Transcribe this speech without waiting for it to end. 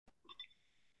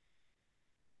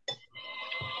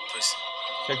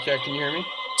Check, check. Can you hear me?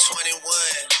 21,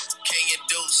 can you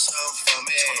do something for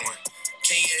me?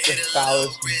 Can you The hit a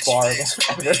little foulest rich bar flex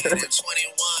for me? ever. 21,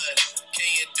 can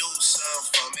you do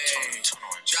something for me?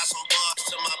 Drop some bars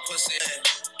to my pussy.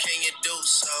 Can you do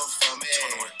something for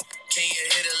me? Can you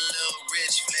hit a little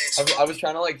rich flex I was, for I me? was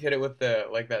trying to like hit it with the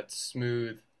like that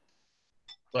smooth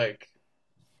like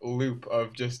loop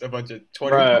of just a bunch of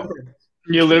Bruh, 21.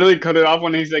 you literally cut it off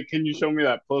when he said, "Can you show me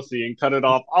that pussy?" and cut it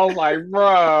off. I was like,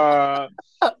 bruh.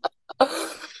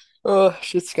 Oh,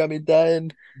 shit's got me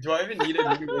dying. Do I even need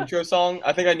a new intro song?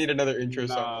 I think I need another intro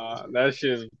song, Nah, honestly. that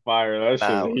shit's fire. That shit's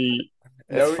Now heat.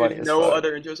 it's No, funny as no fuck.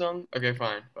 other intro song? Okay,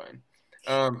 fine, fine.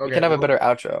 We Okay, can have a well, better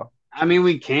outro. I mean,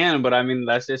 we can, but I mean,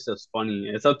 that's just as funny.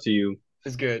 It's up to you.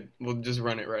 it's good. We'll just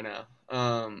run it right now.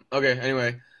 Okay,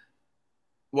 anyway,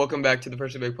 welcome back to the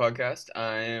First Big Podcast.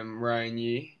 I am Ryan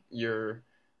Yee, your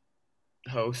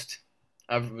host.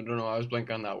 I don't know, I was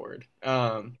blanking on that word.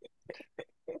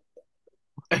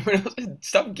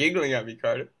 Stop giggling at me,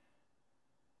 Carter.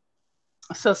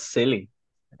 That's so silly.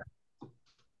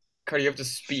 Carter, you have to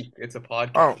speak. It's a Oh,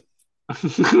 podcast.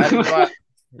 I didn't know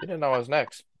you didn't know I was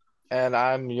next. And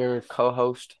I'm your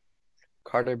co-host,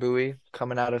 Carter Bowie,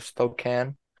 coming out of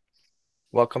Spokane.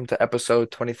 Welcome to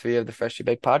episode 23 of the Freshly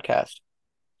Baked Podcast.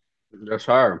 That's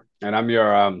her. And I'm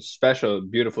your special,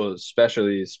 beautiful,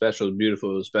 specially special,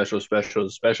 beautiful,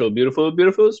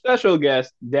 beautiful, special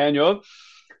guest, Daniel.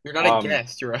 You're not a Um,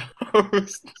 guest, you're a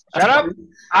host. Shut up.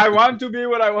 I want to be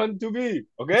what I want to be.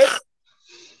 Okay.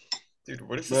 Dude,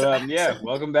 what is this But yeah, accent?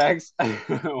 welcome back.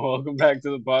 Welcome back to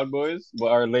the pod, boys,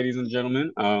 well, our ladies and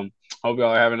gentlemen. Hope y'all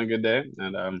are having a good day,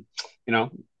 and you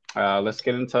know, let's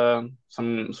get into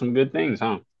some good things,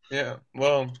 huh? Yeah.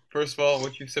 Well, first of all,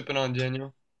 what you sipping on,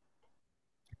 Daniel?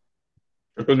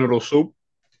 Chicken noodle soup,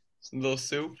 Some little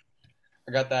soup.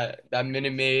 I got that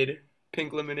Minute Maid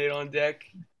pink lemonade on deck.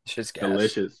 Shit's gas.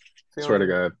 delicious. Swear Feeling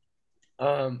to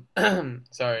it. God.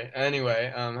 Sorry.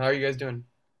 Anyway, how are you guys doing?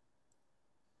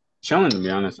 Chilling, to be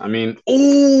honest. I mean,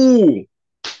 ooh,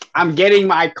 I'm getting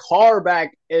my car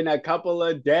back in a couple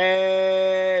of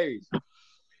days.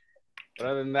 But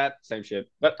other than that, same shit.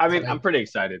 But I mean, I'm Like, pretty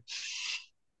excited.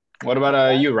 What about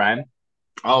congrats. you, Ryan?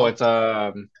 Oh,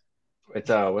 Um, it's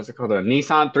what's it called? A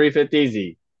Nissan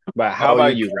 350Z. But how Oh,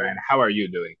 about you you, Ryan? How are you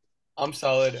doing? I'm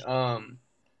solid.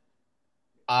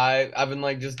 I've been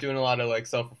like just doing a lot of like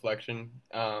self-reflection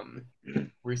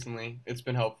recently. It's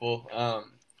been helpful.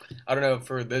 I don't know,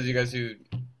 for those of you guys who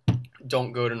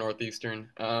don't go to Northeastern,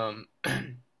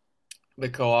 the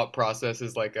co-op process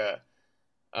is like a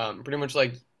pretty much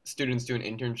like students do an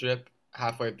internship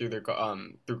halfway through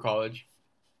through college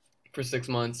for 6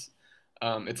 months.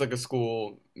 It's like a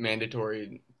school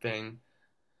mandatory thing.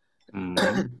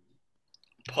 Mm,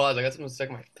 Pause. I got something stuck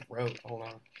in my throat. Hold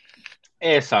on.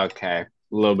 it's okay.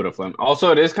 A little bit of phlegm.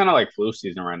 Also, it is kind of like flu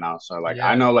season right now. So like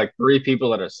I Yeah. know like three people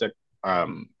that are sick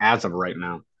as of right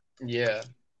now. Yeah.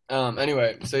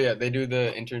 Anyway, so yeah, they do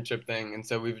the internship thing, and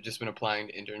so we've just been applying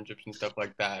to internships and stuff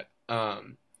like that.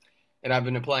 And I've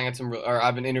been applying at or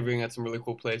I've been interviewing at some really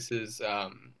cool places.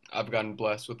 I've gotten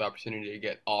blessed with the opportunity to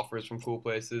get offers from cool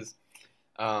places.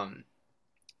 Um,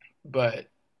 but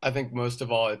I think most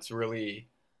of all, it's really,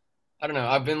 I don't know.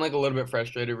 I've been like a little bit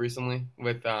frustrated recently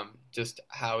with just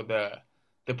how the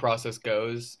process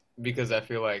goes because I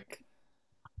feel like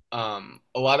a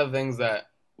lot of things that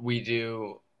we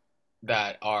do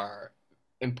that are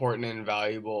important and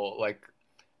valuable, like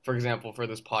for example, for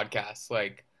this podcast,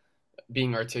 like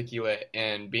being articulate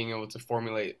and being able to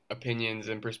formulate opinions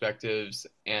and perspectives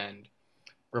and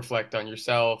reflect on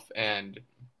yourself and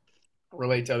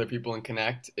relate to other people and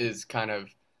connect is kind of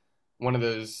one of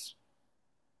those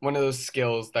one of those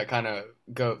skills that kind of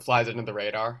go flies under the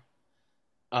radar.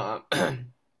 Um,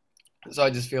 so I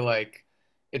just feel like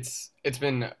it's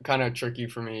been kind of tricky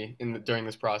for me during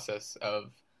this process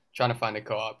of trying to find a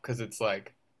co-op because it's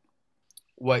like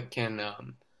what can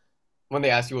when they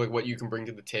ask you like what you can bring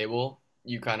to the table,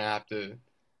 you kind of have to.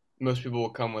 Most people will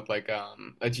come with like a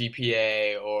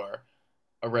GPA or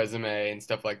a resume and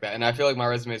stuff like that, and I feel like my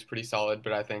resume is pretty solid,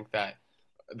 but I think that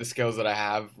the skills that I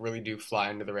have really do fly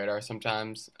under the radar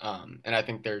sometimes, and I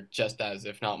think they're just as,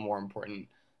 if not more important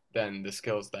than the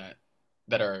skills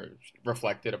that are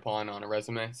reflected upon on a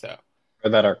resume. So Or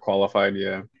that are qualified,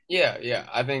 yeah. yeah, yeah.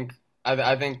 I think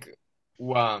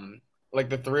um like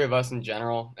the three of us in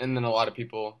general, and then a lot of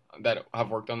people that have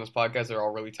worked on this podcast are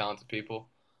all really talented people.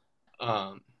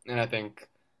 And I think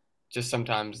just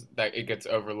sometimes that it gets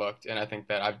overlooked, and I think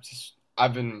that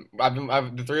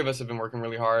the three of us have been working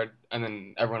really hard, and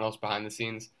then everyone else behind the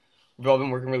scenes, we've all been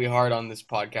working really hard on this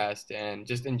podcast and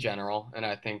just in general. And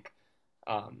I think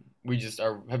We just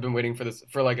have been waiting for this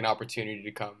for like an opportunity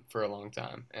to come for a long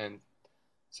time, and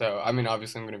so I mean,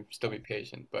 obviously, I'm gonna still be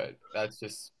patient, but that's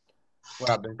just what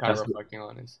I've been kind of That's reflecting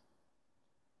on is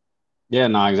yeah,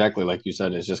 no, exactly. Like you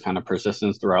said, it's just kind of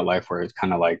persistence throughout life where it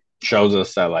kind of like shows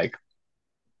us that like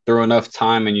through enough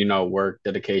time and work,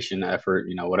 dedication, effort,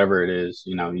 whatever it is,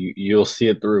 you'll see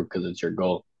it through because it's your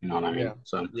goal. You know what I mean? yeah,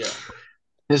 So yeah,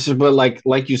 this is, but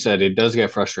like you said, it does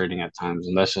get frustrating at times,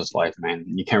 and that's just life, man.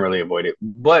 You can't really avoid it,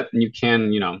 but you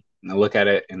can, look at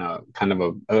it in a kind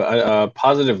of a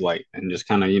positive light and just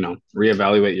kind of,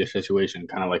 reevaluate your situation,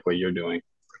 kind of like what you're doing.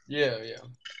 yeah, yeah.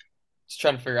 Just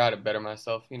trying to figure out how to better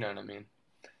myself. You know what I mean?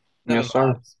 Know the Yes,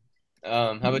 sir. vibes.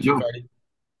 How about you, No. Cardi?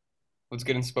 What's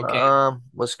good in Spokane?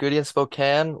 What's goody in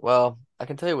Spokane? Well, I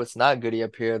can tell you what's not goody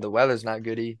up here. The weather's not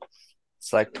goody.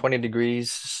 It's like 20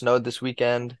 degrees, snowed this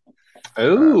weekend.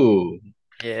 Um, Oh,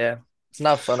 yeah, it's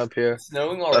not fun up here.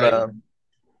 Snowing But already?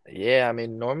 yeah, I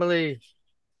mean, normally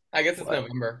I guess it's what?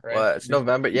 November, right? What? It's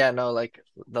November. Yeah, no, like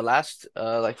the last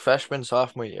like freshman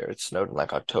sophomore year, it snowed in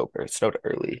like October. It snowed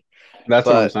early. that's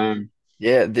what I'm But saying.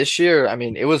 yeah, this year, I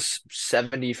mean, it was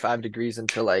 75 degrees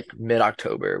until like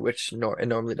mid-October, which it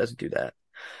normally doesn't do that.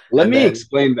 Let And me then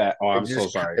explain that. Oh, it I'm so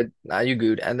just sorry. now you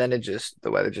good. And then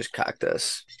the weather just cocked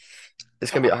us. It's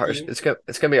gonna be a Cocked harsh you.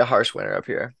 it's gonna be a harsh winter up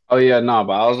here. Oh yeah, no,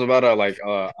 but I was about to like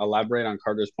elaborate on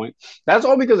Carter's point. That's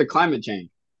all because of climate change.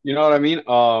 You know what I mean?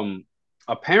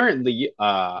 Apparently,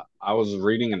 I was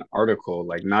reading an article,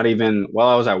 like not even while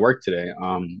I was at work today,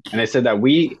 and it said that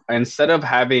we instead of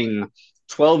having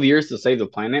 12 years to save the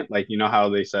planet, like you know how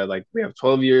they said like we have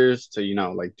 12 years to,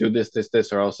 like do this,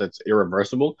 or else it's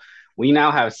irreversible. We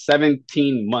now have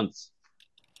 17 months.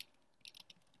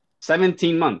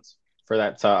 17 months for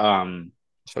that to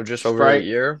So just over a strike.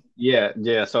 year. Yeah,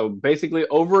 yeah. So basically,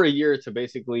 over a year to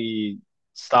basically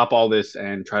stop all this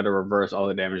and try to reverse all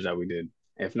the damage that we did.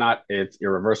 If not, it's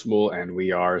irreversible and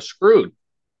we are screwed.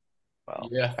 Well,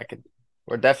 Yeah. I could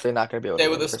we're definitely not gonna be able to Stay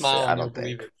with a reverse it, smile I and you'll don't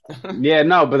believe think. it. Yeah,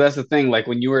 no, but that's the thing. Like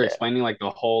when you were Yeah. explaining like the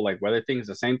whole like weather thing, is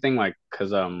the same thing. Like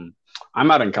because I'm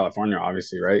out in California,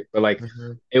 obviously, right? But like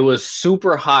Hmm. it was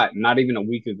super hot not even a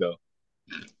week ago.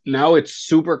 Now it's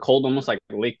super cold, almost like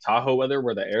Lake Tahoe weather,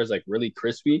 where the air is like really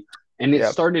crispy. And it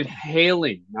Yep. started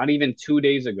hailing not even 2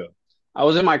 days ago. I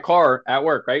was in my car at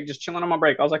work, right, just chilling on my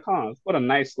break. I was like, "Huh, what a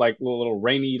nice, like, little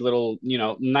rainy, little,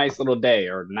 nice little day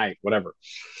or night, whatever."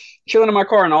 Chilling in my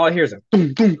car, and all I hear is a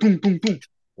boom, boom, boom, boom, boom,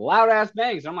 loud ass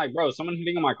bangs. I'm like, "Bro, someone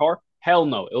hitting in my car?" Hell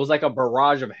no! It was like a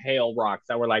barrage of hail rocks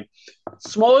that were like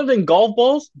smaller than golf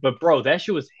balls, but bro, that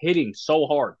shit was hitting so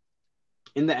hard.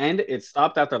 In the end, it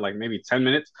stopped after like maybe 10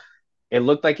 minutes. It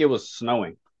looked like it was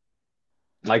snowing.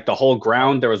 Like the whole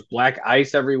ground, there was black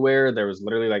ice everywhere. There was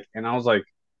literally like, and I was like,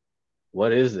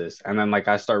 what is this? And then like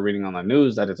I start reading on the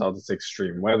news that it's all this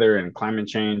extreme weather and climate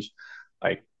change.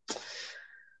 Like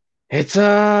it's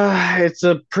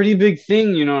a pretty big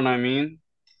thing, you know what I mean?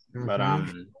 But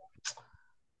Hmm.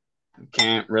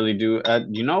 can't really do.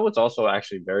 You know what's also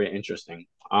actually very interesting?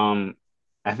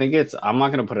 I think I'm not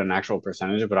gonna put an actual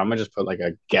percentage, but I'm gonna just put like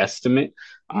a guesstimate.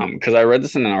 Because I read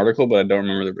this in an article, but I don't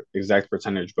remember the exact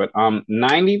percentage. But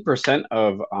 90%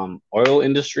 of oil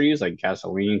industries, like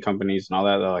gasoline companies and all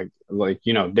that, like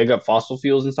dig up fossil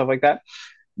fuels and stuff like that.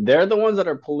 They're the ones that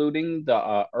are polluting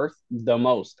the earth the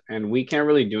most, and we can't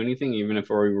really do anything, even if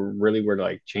we really were to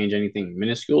like change anything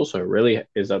minuscule. So it really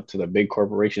is up to the big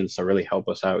corporations to really help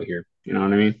us out here. You know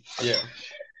what I mean? Yeah,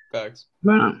 facts.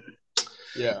 But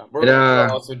Yeah, it we're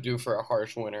also due for a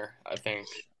harsh winter, I think.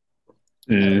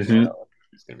 mhm.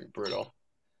 It's gonna be brutal.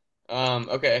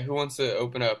 Okay, who wants to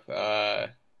open up?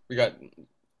 We got.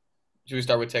 Should we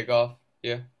start with takeoff?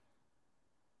 Yeah.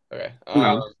 Okay.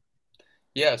 No.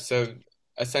 Yeah. So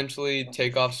essentially,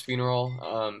 takeoff's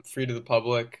funeral, free to the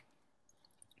public.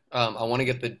 I want to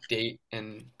get the date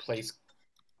and place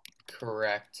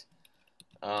correct.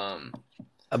 Um,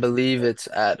 I believe it's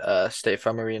at State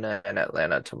Farm Arena in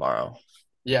Atlanta tomorrow.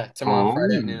 yeah, tomorrow,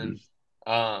 Friday at Um, noon.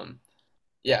 Um,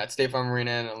 yeah, at State Farm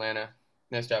Arena in Atlanta.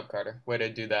 Nice job, Carter. Way to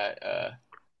do that.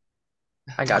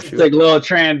 I got you. take a little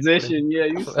transition. Yeah,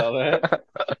 you saw that.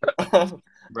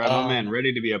 Brad, my man, um,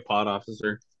 ready to be a pod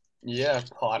officer. yeah,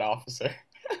 pod officer.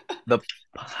 The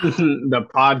The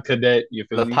pod cadet, you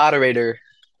feel the me? Potterator.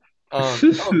 Oh,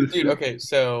 dude. Okay,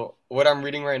 so what I'm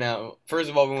reading right now. First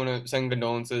of all, we want to send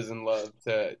condolences and love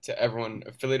to everyone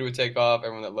affiliated with Takeoff,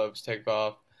 everyone that loves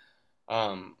Takeoff.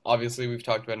 Obviously, we've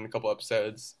talked about in a couple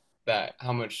episodes that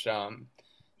how much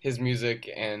his music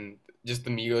and just the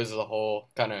Migos as a whole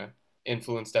kind of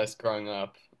influenced us growing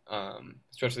up,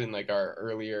 especially in like our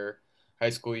earlier high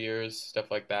school years,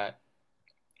 stuff like that.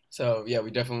 So yeah,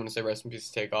 we definitely want to say rest in peace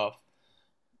to Takeoff.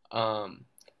 Um,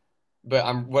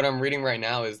 but what I'm reading right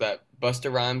now is that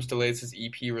Busta Rhymes delays his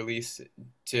EP release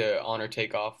to honor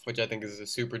Takeoff, which I think is a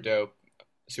super dope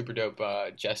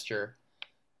gesture,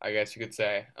 I guess you could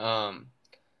say. And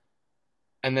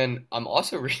then I'm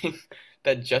also reading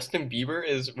that Justin Bieber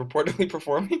is reportedly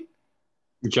performing.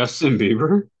 Justin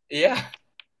Bieber? Yeah,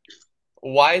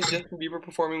 why is Justin Bieber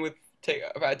performing with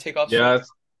Takeoff's Yeah, funeral?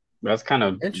 that's kind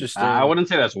of, I Interesting. wouldn't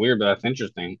say that's weird, but that's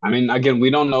interesting. I mean, again, we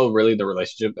don't know really the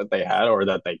relationship that they had or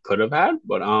that they could have had,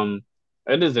 but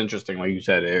it is interesting. Like you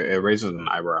said, it raises an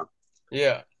eyebrow.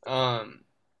 Yeah. I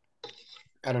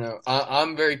don't know.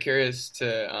 I'm very curious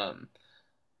to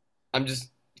I'm just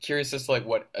curious as to like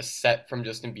what a set from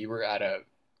Justin Bieber at a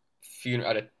funeral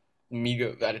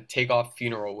at a Takeoff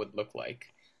funeral would look like.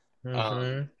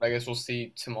 Mm-hmm. I guess we'll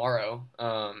see tomorrow.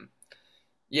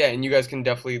 Yeah, and you guys can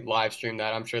definitely live stream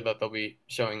that. I'm sure that they'll be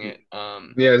showing it.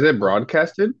 Yeah, is it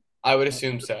broadcasted? I would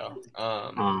assume so.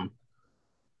 Um,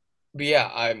 But yeah,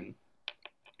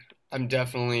 I'm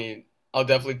definitely I'll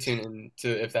definitely tune in to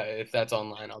if that's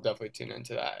online. I'll definitely tune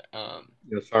into that.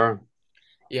 yes, sir.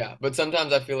 Yeah, but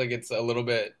sometimes I feel like it's a little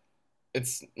bit.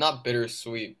 It's not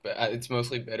bittersweet, but it's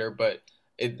mostly bitter. But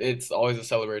it's always a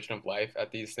celebration of life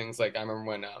at these things. Like I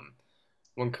remember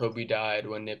when Kobe died,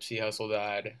 when Nipsey Hussle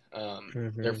died. Their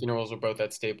Mm-hmm. funerals were both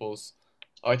at Staples,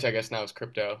 which I guess now is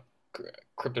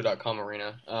Crypto.com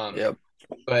Arena. Yep.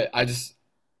 But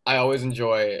I always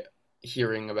enjoy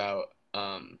hearing about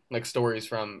like stories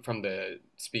from the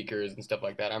speakers and stuff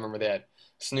like that. I remember they had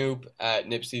Snoop at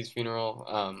Nipsey's funeral.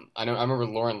 I remember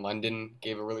Lauren London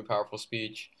gave a really powerful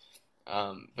speech.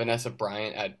 Vanessa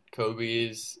Bryant at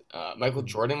Kobe's. Michael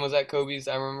Jordan was at Kobe's.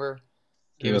 I remember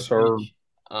gave a Yes, sir. speech.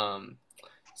 Um,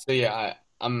 so yeah,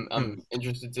 I'm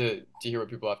interested to hear what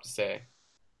people have to say.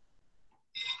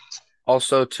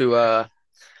 Also to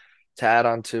add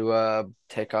on to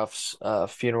Takeoff's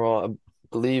funeral, I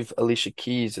believe Alicia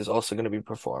Keys is also going to be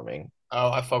performing.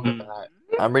 Oh, I fuck with Mm, that.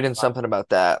 I'm reading something about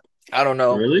that. I don't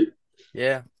know. really?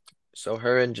 Yeah. So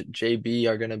her and JB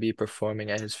are going to be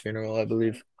performing at his funeral, I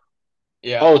believe.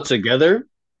 Yeah. Oh, together?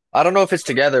 I don't know if it's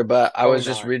together, but I Probably was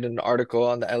just not. reading an article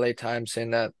on the LA Times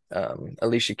saying that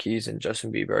Alicia Keys and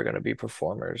Justin Bieber are going to be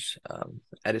performers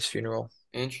at his funeral.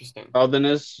 Interesting. Oh, then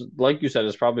it's like you said,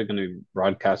 it's probably going to be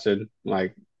broadcasted.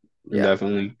 Like, Yeah.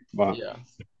 definitely. But Yeah.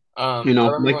 you I know,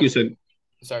 remember like you when. said,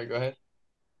 Sorry, go ahead.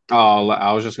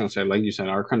 I was just gonna say, like you said,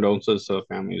 our condolences to the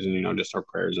families and just our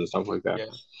prayers and stuff like that. Yeah.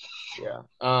 Yeah.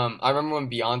 I remember when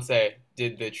Beyonce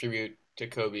did the tribute to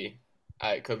Kobe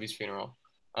at Kobe's funeral.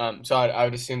 So I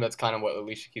would assume that's kind of what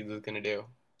Alicia Keys is gonna do.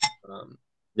 Um,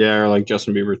 Yeah, or like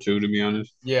Justin Bieber too, to be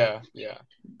honest. yeah, yeah.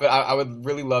 But I would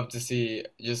really love to see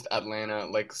just Atlanta,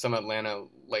 like some Atlanta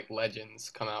like legends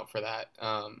come out for that.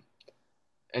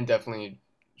 And definitely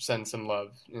send some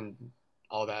love and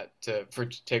all that to for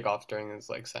Takeoff during his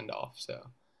like send off. So.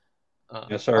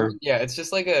 Yes, I sir. mean, yeah, it's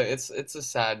just like it's a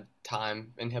sad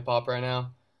time in hip hop right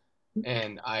now,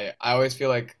 and I always feel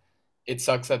like it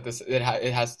sucks that it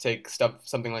has to take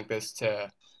something like this to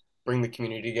bring the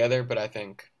community together. But I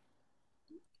think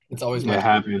it's always my It dream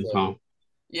happens, to huh?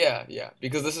 yeah, yeah,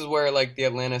 because this is where like the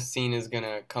Atlanta scene is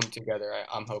gonna come together.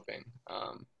 I'm hoping,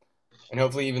 and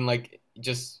hopefully even like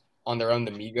just on their own,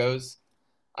 the Migos.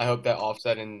 I hope that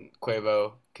Offset and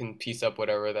Quavo can piece up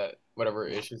whatever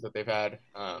issues that they've had.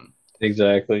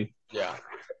 Exactly. Yeah,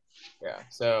 yeah.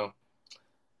 So.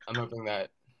 I'm hoping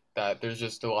that there's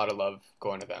just a lot of love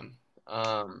going to them.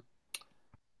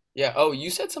 Yeah. Oh, you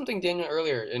said something, Daniel,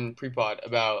 earlier in pre-pod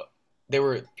about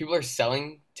people are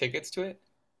selling tickets to it.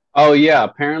 Oh yeah,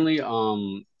 apparently,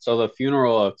 so the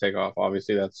funeral of Takeoff,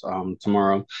 obviously that's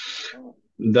tomorrow.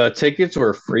 The tickets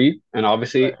were free, and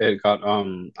obviously Right. it got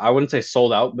I wouldn't say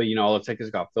sold out, but all the tickets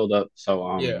got filled up.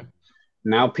 So Yeah.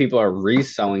 now people are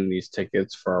reselling these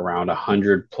tickets for around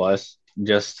 100 plus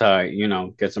just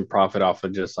to get some profit off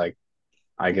of just like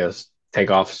I guess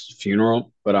Takeoff's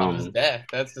funeral. But Of his death.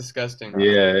 That's disgusting.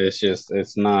 yeah,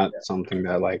 it's not Yeah. something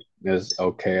that like is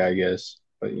okay, I guess.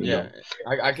 But Yeah.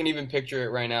 I can even picture it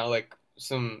right now, like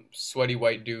some sweaty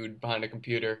white dude behind a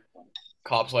computer,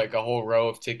 cops like a whole row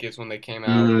of tickets when they came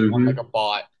out on like hmm a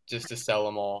bot just to sell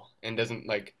them all, and doesn't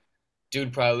like,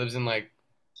 dude probably lives in like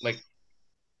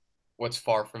what's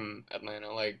far from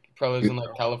Atlanta, like probably lives in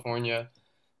like California.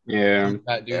 yeah,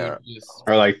 That dude Yeah. just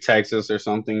or like Texas or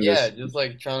something. yeah, Just just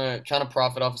like trying to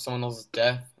profit off of someone else's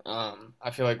death.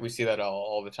 I feel like we see that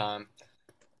all the time.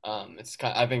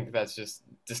 I think that's just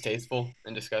distasteful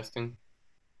and disgusting.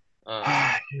 Um,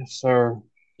 yes, sir.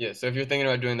 yeah, so if you're thinking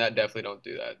about doing that, definitely don't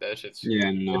do that.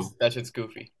 Yeah, no. That shit's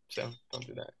goofy. So don't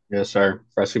do that. Yes, sir.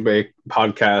 Freshly Baked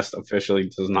podcast officially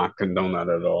does not condone that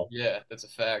at all. Yeah, that's a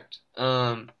fact.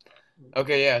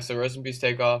 Okay, yeah. So rest in peace,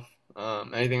 Takeoff.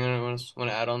 Anything anyone else want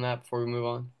to add on that before we move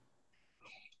on?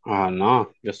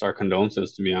 No, just our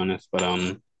condolences to be honest. But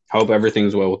hope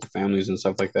everything's well with the families and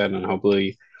stuff like that, and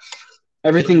hopefully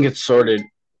everything Daniel, gets sorted.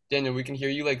 Daniel, we can hear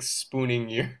you like spooning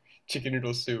your chicken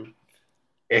noodle soup.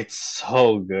 It's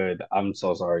so good. I'm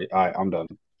so sorry. I'm done.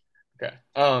 Okay.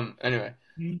 Anyway,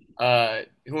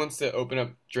 who wants to open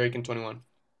up Drake and 21? Do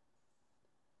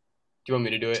you want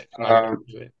me to do it? Am I ready Um,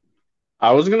 to do it?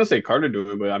 I was gonna say Carter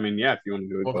do it, but I mean, yeah, if you want to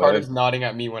do it, Well, go ahead. Carter's nodding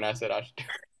at me when I said I should.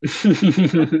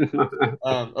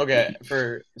 Okay.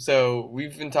 So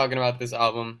we've been talking about this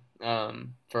album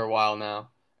for a while now,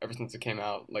 ever since it came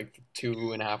out like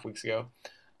 2.5 weeks ago.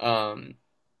 Um,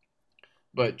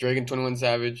 but Drake and 21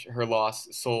 Savage, her loss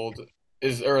sold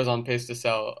is on pace to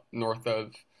sell north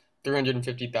of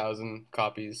 350,000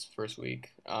 copies first week.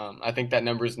 I think that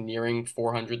number is nearing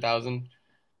 400,000,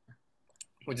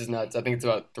 which is nuts. I think it's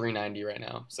about 390 right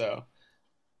now. So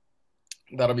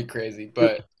that'll be crazy.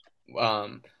 But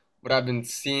um, what I've been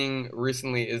seeing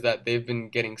recently is that they've been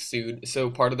getting sued. So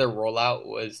part of their rollout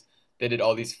was they did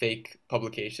all these fake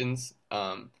publications.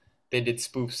 They did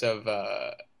spoofs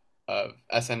of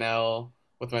SNL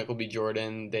with Michael B.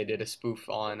 Jordan. They did a spoof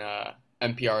on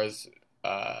NPR's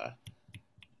uh,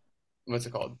 what's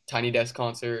it called, Tiny Desk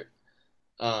concert.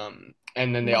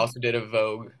 And then they also did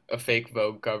a fake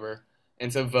Vogue cover.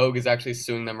 And so Vogue is actually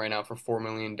suing them right now for $4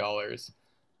 million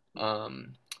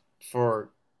um,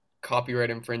 for copyright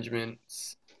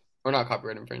infringements, or not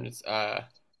copyright infringements.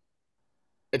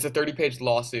 It's a 30-page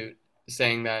lawsuit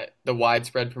saying that the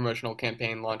widespread promotional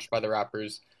campaign launched by the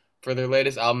rappers for their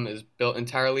latest album is built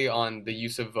entirely on the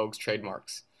use of Vogue's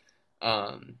trademarks.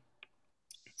 Um,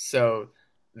 so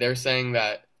they're saying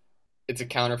that it's a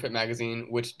counterfeit magazine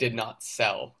which did not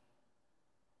sell,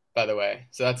 by the way.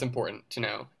 So that's important to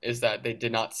know, is that they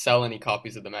did not sell any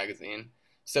copies of the magazine.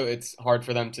 So it's hard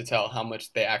for them to tell how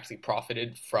much they actually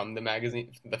profited from the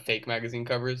magazine, the fake magazine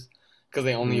covers, because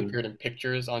they only Mm. appeared in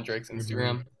pictures on Drake's Hmm.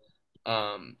 Instagram.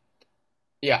 Um,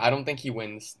 yeah, I don't think he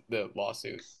wins the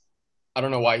lawsuit. I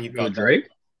don't know why he With thought that. Drake?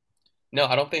 No,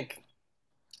 I don't think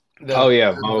Oh the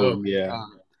yeah, Vogue. Vogue. Yeah.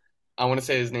 I want to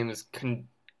say his name is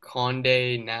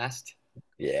Condé Nast.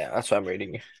 Yeah, that's what I'm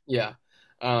reading. Yeah.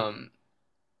 Um,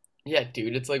 yeah,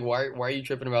 dude, it's like why are you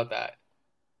tripping about that?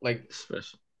 Like,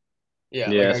 Especially,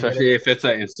 yeah, yeah, like I get especially it. if it's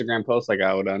an Instagram post. Like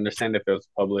I would understand if it was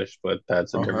published, but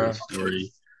that's a different Uh-huh.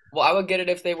 story. Well, I would get it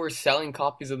if they were selling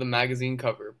copies of the magazine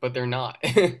cover, but they're not.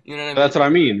 You know what I That's mean? what I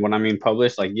mean. When I mean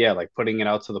published, like yeah, like putting it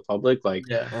out to the public. Like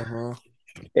Yeah. Uh-huh.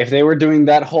 if they were doing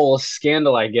that whole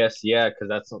scandal, I guess yeah, because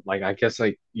that's like I guess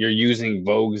like you're using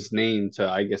Vogue's name to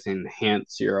I guess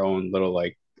enhance your own little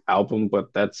like album,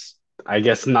 but that's I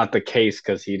guess not the case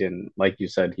because he didn't, like you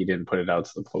said, he didn't put it out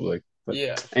to the public. But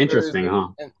Yeah. interesting, huh?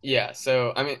 Yeah.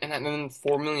 So I mean, and then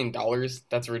 $4 million,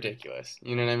 that's ridiculous.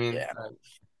 You know what I mean? Yeah.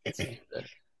 It's stupid.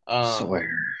 Swear.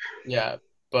 Yeah.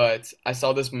 But I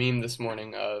saw this meme this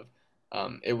morning of,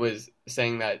 it was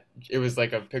saying that it was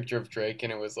like a picture of Drake,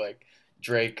 and it was like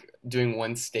Drake doing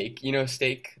one stake. You know,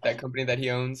 Stake, that company that he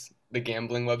owns, the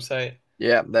gambling website.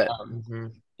 Yeah, that. Um,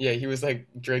 Mhm. yeah, he was like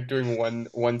Drake doing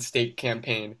one stake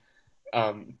campaign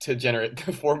to generate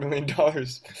the $4 million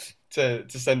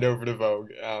to send over to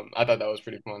Vogue. I thought that was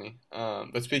pretty funny.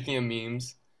 But speaking of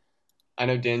memes, I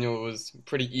know Daniel was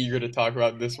pretty eager to talk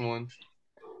about this one.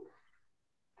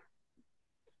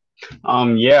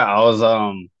 Yeah, I was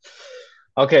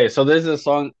okay, so there's a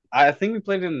song I think we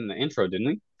played it in the intro, didn't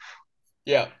we?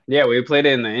 Yeah, Yeah, we played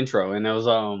it in the intro and it was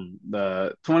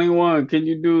the 21, can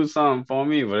you do something for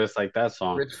me? But it's like that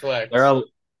song. Rich There Flex. are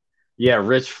yeah,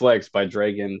 Rich Flex by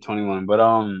Drake and 21. But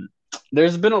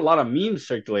there's been a lot of memes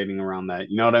circulating around that.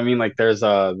 You know what I mean? Like there's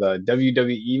the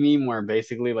WWE meme where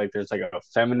basically like there's like a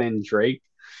feminine Drake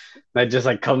that just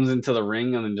like comes into the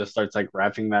ring and then just starts like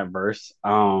rapping that verse.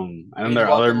 And And then he's there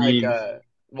are other walking like memes.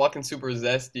 walking super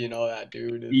zesty and all that,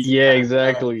 dude. It's Yeah, kind of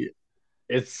nuts. exactly.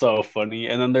 It's so funny.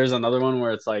 And then there's another one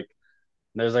where it's like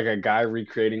there's like a guy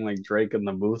recreating like Drake in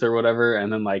the booth or whatever,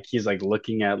 and then like he's like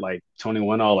looking at like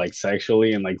 21 all like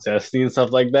sexually and like zesty and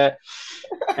stuff like that.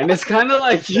 And it's kind of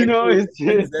like, you know, Sexual and it's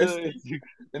zesty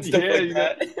and stuff yeah, like you know,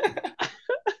 that.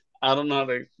 I don't know how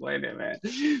to explain it, man.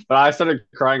 But I started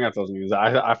crying at those memes.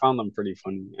 I found them pretty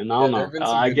funny, and I Yeah, don't there know. have been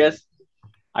some good ones.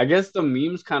 I guess the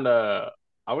memes kind of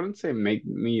I wouldn't say make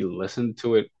me listen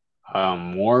to it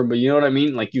more, but you know what I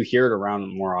mean. Like you hear it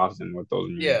around more often with those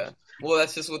Yeah. memes. Well,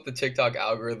 that's just with the TikTok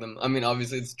algorithm. I mean,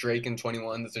 obviously it's Drake and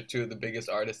 21. Those are two of the biggest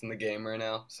artists in the game right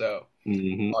now. So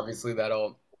Hmm. obviously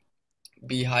that'll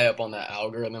be high up on that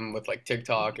algorithm with like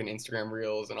TikTok and Instagram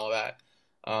Reels and all that.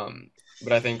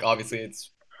 But I think obviously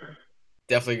it's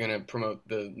definitely gonna promote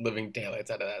the living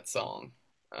daylights out of that song.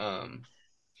 Um,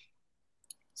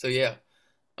 so yeah.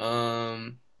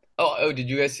 Um, did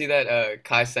you guys see that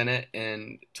Kai Cenat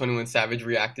and 21 Savage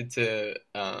reacted to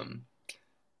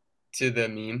the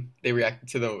meme? They reacted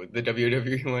to the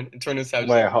WWE one. And 21 Savage is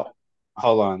Wait, like,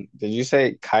 hold on. Did you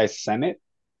say Kai Cenat?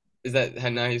 is that how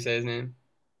now you say his name?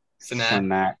 Sanat?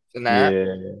 Cenat. And that,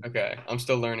 Yeah. Okay, I'm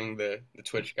still learning the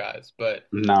Twitch guys, but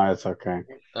No, it's okay.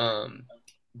 um,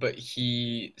 but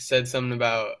he said something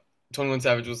about 21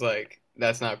 Savage was like,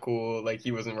 that's not cool. Like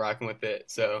he wasn't rocking with it.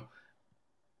 So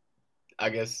I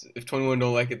guess if 21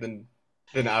 don't like it, then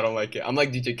I don't like it. I'm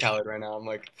like DJ Khaled right now. I'm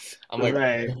like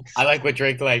Right. I like what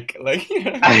Drake like.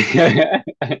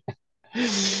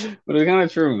 But it's kind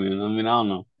of true, man. I mean, I don't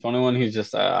know. 21, he's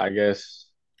just, I guess,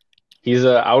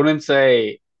 I wouldn't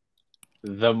say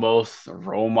the most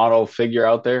role model figure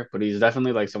out there, but he's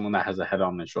definitely like someone that has a head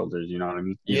on his shoulders. You know what I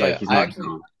mean? Yeah, He's I not actually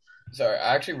dumb. sorry,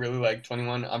 I actually really like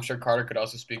 21. I'm sure Carter could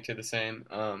also speak to the same.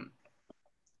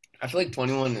 I feel like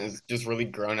 21 is just really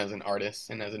grown as an artist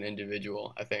and as an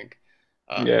individual, I think.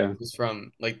 Yeah. Just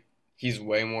from like he's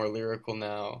way more lyrical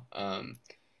now.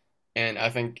 And I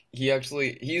think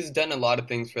he's done a lot of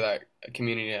things for that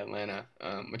community in Atlanta,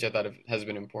 which I thought has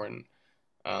been important.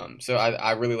 So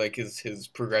I really like his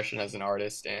progression as an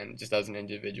artist and just as an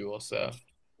individual.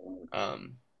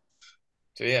 Um,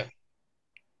 so yeah.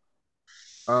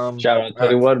 Shout out uh,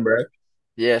 21, bro.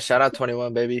 yeah, shout out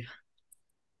 21, baby.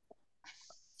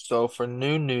 So for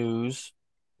new news,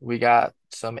 we got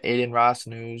some Aiden Ross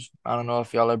news. I don't know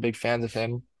if y'all are big fans of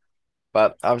him,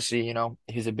 but obviously,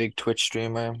 he's a big Twitch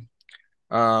streamer.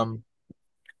 Um,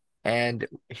 and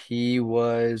he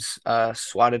was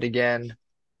swatted again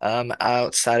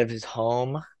outside of his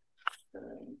home.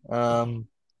 Um,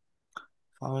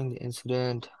 following the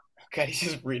incident. Okay,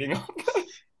 he's just reading off.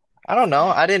 I don't know.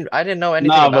 I didn't know anything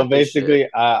No, but about this shit. basically,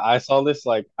 I saw this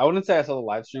like I wouldn't say I saw the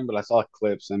live stream, but I saw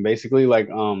clips, and basically, like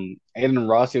Aiden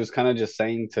Ross, he was kind of just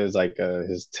saying to his like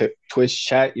his Twitch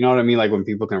chat, you know what I mean, like when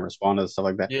people can respond to stuff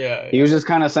like that. Yeah, He yeah. was just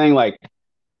kind of saying like,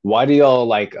 why do y'all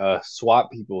like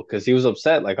swap people? Because he was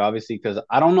upset, like obviously, because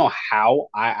I don't know how,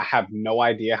 I have no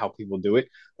idea how people do it,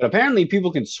 but apparently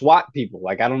people can swap people.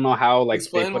 Like I don't know how, like they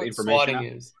Explain put what information swatting out.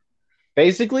 is.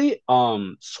 Basically,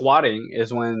 swatting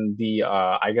is when the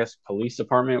I guess police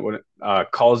department would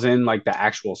calls in like the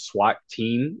actual SWAT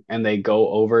team and they go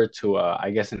over to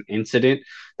I guess an incident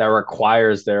that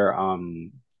requires their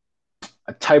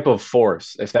a type of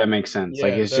force, if that makes sense.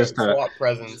 Like Yeah, it's the just a SWAT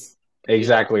presence. Yeah,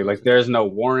 exactly like there's no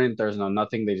warrant, there's no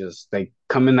nothing. They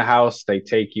come in the house, they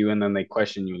take you, and then they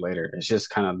question you later. It's just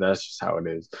kind of that's just how it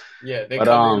is. yeah. They But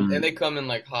come in and they come in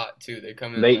like hot too. They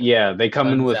come in they like yeah, they come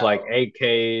in guns with like out.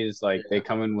 AKs, like they Yeah,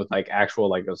 come in with like actual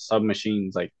like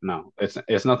submachines. Like no,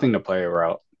 it's nothing to play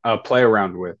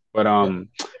around with. But yeah,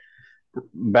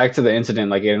 back to the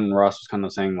incident, like Aiden Ross was kind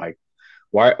of saying like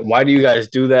why do you guys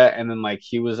do that? And then like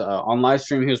he was on live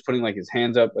stream, he was putting like his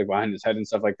hands up like behind his head and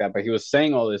stuff like that. But he was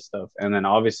saying all this stuff, and then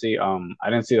obviously I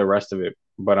didn't see the rest of it,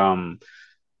 but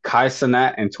Kai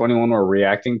Cenat and 21 were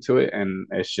reacting to it, and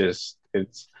it's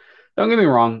don't get me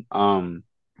wrong,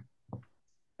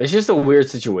 it's just a weird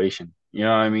situation. You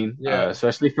know what I mean? yeah,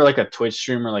 Especially for like a Twitch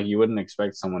streamer, like you wouldn't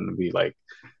expect someone to be like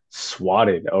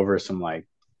swatted over some like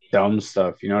dumb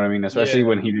stuff. You know what I mean? Especially yeah,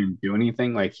 when he didn't do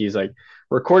anything. Like he's like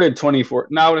recorded 24.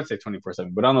 No, I wouldn't say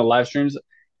 24/7, but on the live streams,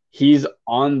 he's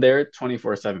on there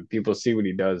 24/7. People see what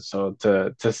he does. So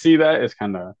to see that is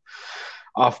kind of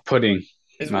off putting.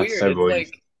 it's Not to weird. say It's boys.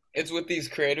 like it's with these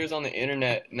creators on the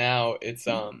internet now.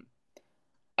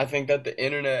 I think that the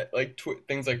internet, like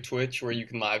things like Twitch, where you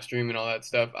can live stream and all that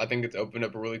stuff, I think it's opened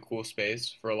up a really cool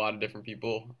space for a lot of different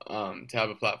people to have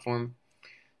a platform.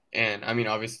 And I mean,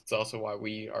 obviously, it's also why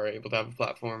we are able to have a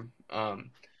platform.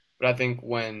 But I think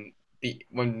the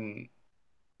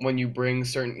when you bring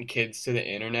certain kids to the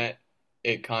internet,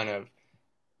 it kind of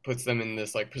puts them in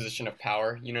this like position of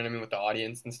power. You know what I mean, with the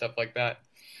audience and stuff like that.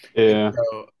 And Yeah,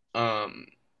 so,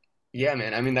 yeah,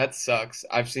 man. I mean, that sucks.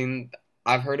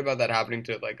 I've heard about that happening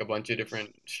to like a bunch of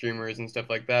different streamers and stuff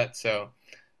like that. So,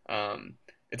 um,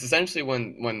 it's essentially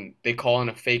when they call in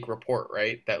a fake report,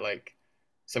 right? That like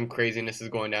some craziness is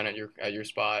going down at your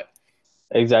spot.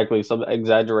 exactly. Some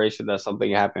exaggeration that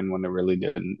something happened when it really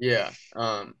didn't. Yeah.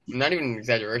 Not even an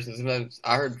exaggeration. Sometimes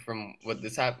I heard from what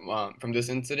this happened from this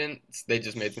incident, they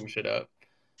just made some shit up.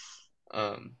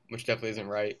 Which definitely isn't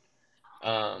right.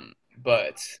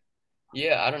 But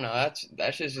yeah, I don't know.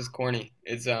 That shit's just corny.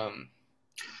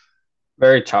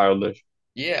 Very childish.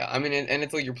 Yeah, I mean, and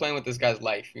it's like you're playing with this guy's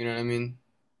life. You know what I mean?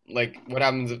 Like, what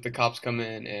happens if the cops come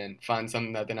in and find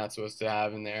something that they're not supposed to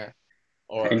have in there,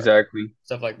 or Exactly.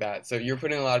 stuff like that. So you're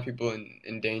putting a lot of people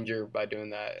in danger by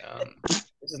doing that.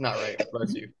 This is not right.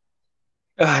 Bless you.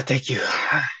 Thank you.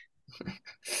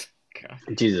 God.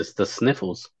 Jesus, the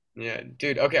sniffles. Yeah,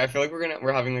 dude. Okay, I feel like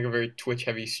we're having like a very Twitch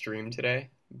heavy stream today,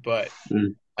 but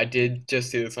Mm. I did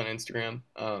just see this on Instagram,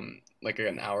 like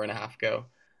an hour and a half ago.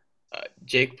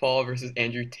 Jake Paul versus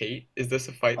Andrew Tate. Is this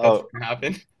a fight that's Oh, gonna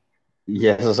happen?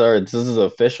 yes, sir. This is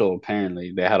official.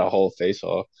 Apparently, they had a whole face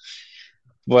off.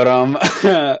 But I don't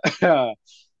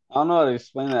know how to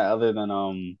explain that other than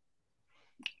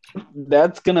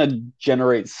that's gonna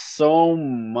generate so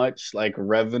much like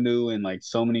revenue and like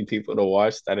so many people to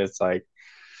watch that it's like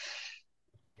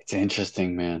it's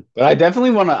interesting, man. But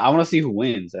I wanna see who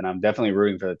wins, and I'm definitely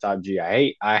rooting for the top G.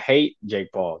 I hate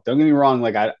Jake Paul. Don't get me wrong,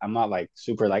 like I'm not like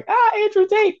super like Andrew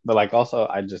Tate, but like also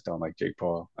I just don't like Jake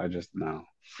Paul. I just no.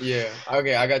 Yeah.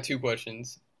 Okay, I got two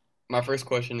questions. My first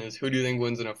question is, who do you think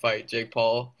wins in a fight, Jake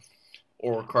Paul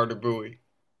or Carter Bowie?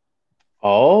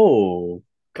 Oh,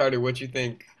 Carter, what you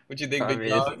think? What you think, I big mean,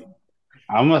 dog?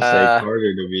 I'm gonna say uh,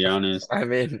 Carter to be honest. I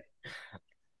mean,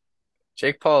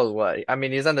 Jake Paul is what? I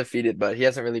mean, he's undefeated, but he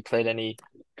hasn't really played any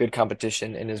good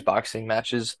competition in his boxing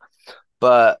matches.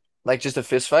 But like just a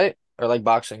fist fight or like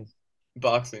boxing?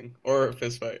 Boxing or a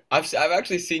fist fight? I've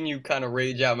actually seen you kind of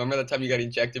rage out. Remember that time you got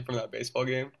ejected from that baseball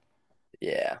game?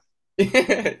 Yeah,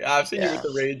 I've seen you with yeah,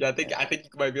 the rage. I yeah. think you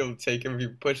might be able to take him if you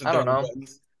push I the don't wrong know.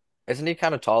 buttons. Isn't he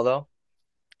kind of tall though?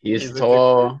 He's He's like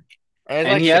 6'3". tall. And he's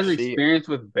And like he has 6 feet. experience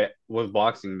with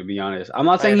boxing, to be honest. I'm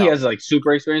not I saying he know. has like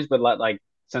super experience, but like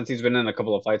since he's been in a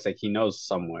couple of fights, like he knows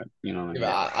somewhat. You know what I Yeah, but mean?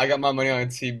 Yeah, I got my money on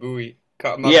T Bowie.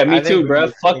 Yeah, me I too, think. bro.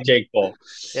 Bowie Fuck Jake Paul.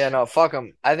 Yeah, no, fuck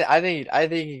him. I think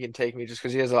he can take me just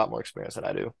because he has a lot more experience than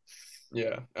I do.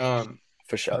 Yeah.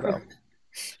 For sure, though.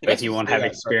 You're not But he supposed won't to say have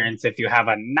that, Carter. experience if you have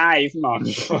a knife. No, I'm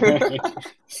just playing.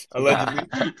 Allegedly.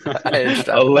 I ain't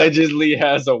strapping nothing. Allegedly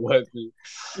has a weapon.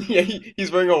 Yeah,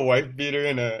 he's wearing a white beater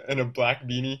and a black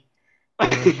beanie. He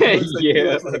Yeah.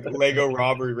 looks like Lego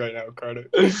robbery right now, Carter.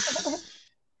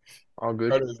 All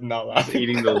good. Carter is not Just laughing.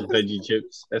 eating those veggie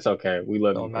chips. It's okay. We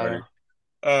love you, Don't Carter. matter.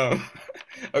 Um,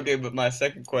 okay, but my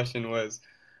second question was,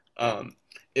 um,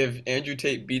 if Andrew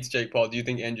Tate beats Jake Paul, do you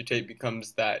think Andrew Tate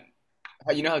becomes that?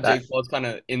 You know how That Jake Paul's kind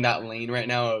of in that lane right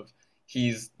now of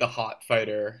he's the hot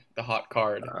fighter, the hot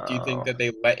card. Do you think uh, that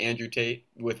they let Andrew Tate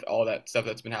with all that stuff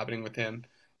that's been happening with him?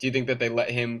 Do you think that they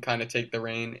let him kind of take the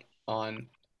reign on?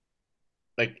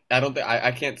 Like, I don't think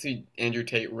I can't see Andrew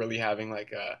Tate really having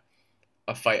like a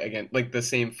fight against like the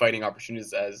same fighting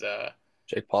opportunities as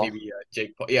Jake Paul. maybe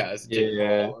Jake Paul. Yeah, as Jake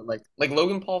Yeah. Paul. Or like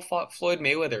Logan Paul fought Floyd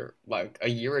Mayweather like a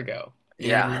year ago. You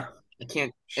know what I Yeah. mean? I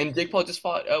can't. And Jake Paul just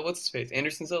fought what's his face,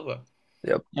 Anderson Silva.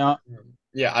 Yep. Yeah.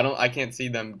 Yeah, I can't see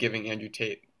them giving Andrew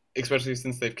Tate, especially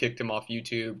since they've kicked him off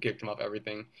YouTube, kicked him off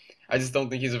everything. I just don't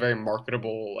think he's a very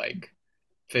marketable like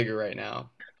figure right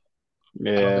now.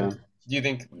 I don't think. Yeah. Do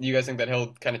you guys think that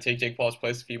he'll kind of take Jake Paul's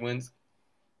place if he wins?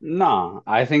 Nah,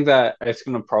 I think that it's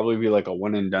gonna probably be like a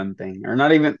one and done thing, or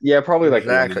not even. Yeah, probably like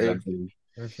a one and Exactly. done thing,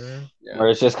 hmm Yeah, where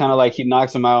it's just kind of like he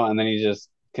knocks him out and then he just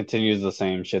continues the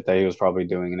same shit that he was probably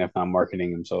doing, and if not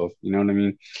marketing himself, you know what I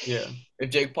mean? yeah. If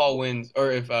Jake Paul wins,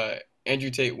 or if Andrew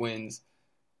Tate wins,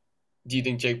 do you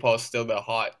think Jake Paul is still the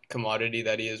hot commodity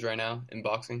that he is right now in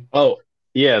boxing? Oh,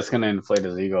 yeah, it's gonna inflate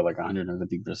his ego like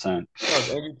 150%. No, if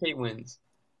Andrew Tate wins.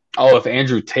 Oh, if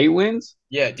Andrew Tate wins,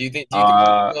 Yeah, do you think he's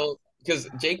uh, still because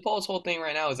Jake Paul's whole thing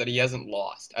right now is that he hasn't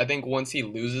lost. I think once he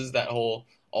loses that whole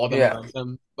all the Yeah.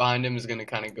 momentum behind him is gonna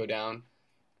kind of go down.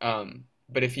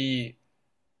 But if he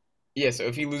yeah, so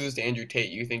if he loses to Andrew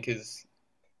Tate, do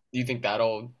you think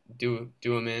that'll do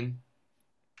him in?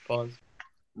 Pause.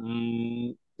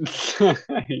 mm,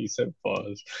 he said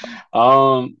pause.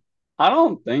 Um, I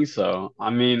don't think so. I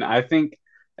mean, I think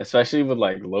especially with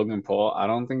like Logan Paul, I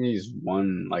don't think he's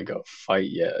won like a fight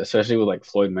yet. Especially with like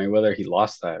Floyd Mayweather, he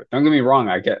lost that. Don't get me wrong.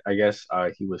 I guess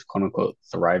he was quote unquote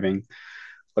thriving,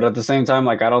 but at the same time,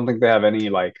 like I don't think they have any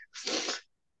like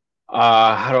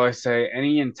how do I say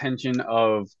any intention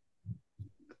of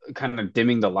kind of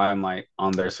dimming the limelight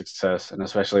on their success and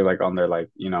especially like on their like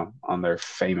on their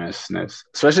famousness,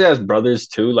 especially as brothers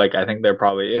too. Like I think they're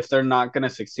probably, if they're not going to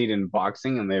succeed in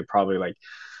boxing, and they probably like,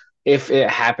 if it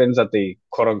happens that they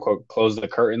quote unquote close the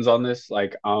curtains on this,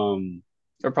 like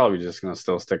they're probably just going to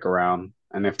still stick around,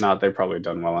 and if not, they've probably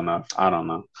done well enough. I don't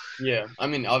know. Yeah, I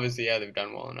mean obviously yeah they've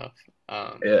done well enough.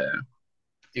 Yeah,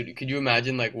 Dude, could you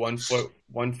imagine like one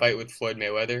fight with Floyd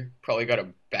Mayweather? Probably got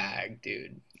a bag,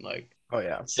 dude. Like Oh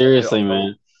yeah. seriously, Yo,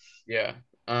 man. yeah.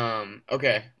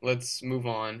 Okay, let's move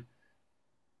on.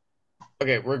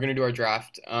 Okay, we're gonna do our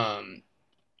draft.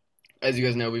 As you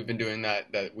guys know, we've been doing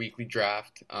that weekly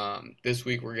draft. This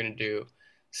week we're gonna do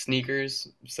sneakers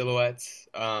silhouettes.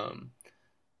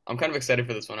 I'm kind of excited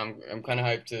for this one. I'm kind of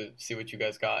hyped to see what you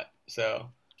guys got. So,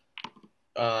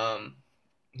 um,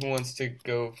 who wants to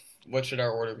go? What should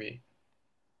our order be?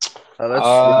 Let's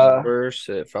Uh, reverse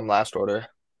it from last order.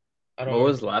 I don't what know.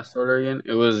 was last order again?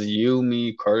 It was you,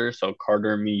 me, Carter. So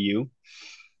Carter, me, you.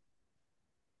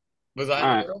 Was I All in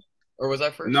the right. middle or was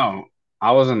I first? No,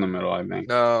 I was in the middle, I think.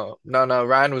 No, no, no.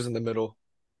 Ryan was in the middle.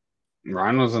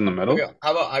 Ryan was in the Okay, middle.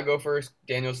 how about I go first,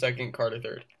 Daniel second, Carter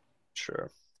third. Sure.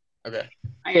 Okay,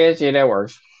 I guess, yeah, that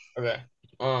works. okay.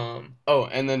 Oh,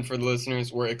 and then for the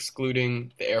listeners, we're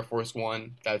excluding the Air Force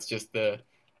One. That's just the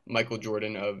Michael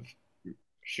Jordan of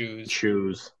shoes.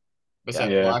 Shoes. Yeah.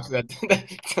 Besides, well, Yeah. actually,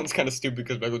 that sounds kind of stupid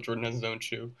because Michael Jordan has his own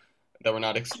shoe that we're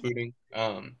not excluding.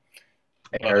 But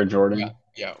Air yeah, Jordan.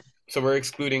 yeah. So we're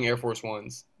excluding Air Force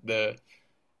Ones. The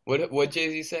what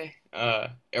Jay-Z say?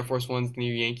 Air Force One's the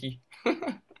new Yankee.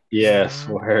 Yeah, Mhm.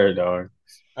 swear, dog.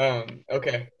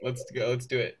 Okay, let's go. Let's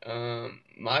do it.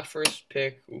 My first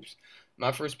pick. Oops.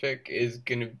 My first pick is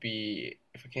gonna be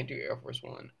if I can't do Air Force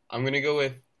One, I'm gonna go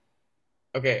with.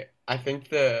 Okay, I think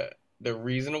the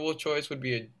reasonable choice would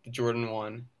be a Jordan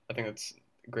One. I think that's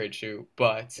a great shoe,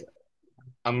 but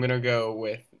I'm gonna go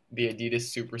with the Adidas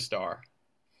Superstar.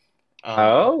 Um,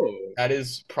 Oh. that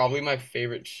is probably my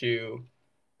favorite shoe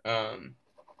um,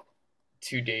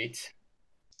 to date.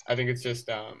 I think it's just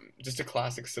a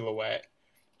classic silhouette.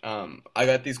 I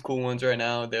got these cool ones right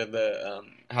now. They're the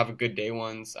Have a Good Day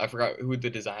ones. I forgot who the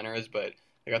designer is, but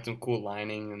they got some cool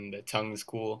lining and the tongue is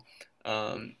cool.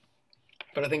 Um,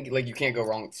 but I think like you can't go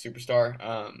wrong with Superstar.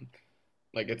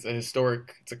 Like it's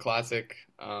a classic.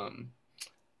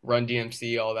 Run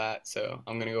DMC, all that. So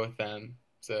I'm gonna go with them.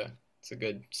 It's a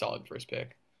good solid first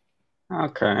pick.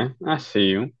 Okay, I see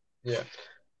you. Yeah.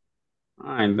 All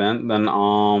right, then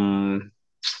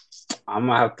I'm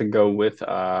gonna have to go with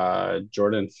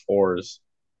Jordan 4s.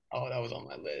 Oh, that was on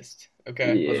my list.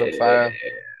 Okay. Those are Yeah, fire.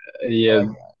 I yeah,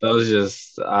 like those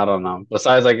just I don't know.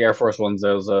 Besides like Air Force Ones,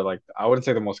 those are like I wouldn't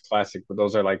say the most classic, but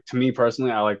those are like to me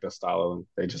personally, I like the style of them.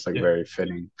 They just like yeah. very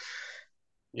fitting.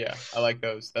 Yeah, I like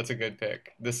those. That's a good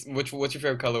pick. What's your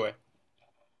favorite colorway?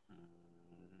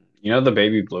 You know the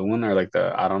baby blue one or like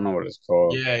the I don't know what it's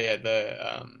called. Yeah, yeah, the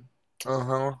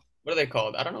Uh-huh. what are they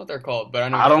called? I don't know what they're called, but I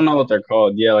know what I you're don't talking know what they're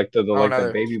called. Yeah, like the Oh, like the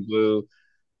no. baby blue.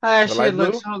 Ah, The shit light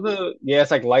looks blue? so good. Yeah,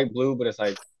 it's like light blue, but it's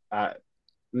like uh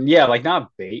yeah, like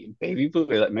not baby blue.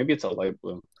 Like, maybe it's a light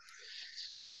blue.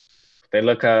 They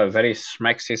look very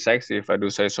smexy sexy if I do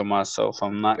say so myself.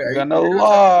 I'm not about. Are you, gonna you're not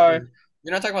talking about lie.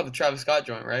 you're not talking about the Travis Scott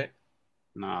joint, right?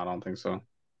 No, I don't think so.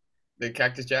 The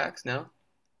Cactus Jacks? No?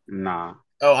 Nah.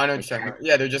 Oh, I know what Like, you're talking about.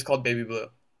 Yeah, they're just called Baby Blue.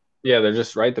 yeah, they're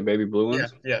just right, the baby blue Yeah,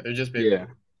 ones. yeah, they're just Baby Yeah.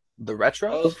 Blue. The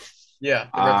retro? Those Yeah,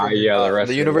 the retro baby yeah, the blue.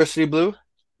 The retros. university blue?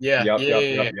 Yeah, Yup, yeah, yup, yeah, yup,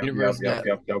 yeah. yup, yup, University yup, Yeah.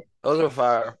 blue. yup, yup. Those are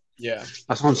fire. Yeah.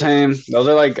 That's what I'm saying. Those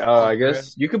are like I Okay.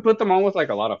 guess you could put them on with like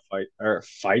a lot of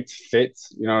fights,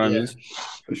 fits, you know what I Yeah. mean?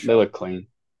 For They sure. look clean.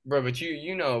 Bro, but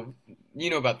you know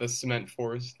about the cement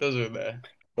fours. Those are the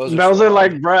Those are Those so are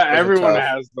like, hard. bruh, Those are everyone tough.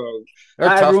 has those. They're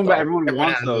Not tough everyone, but though. everyone everyone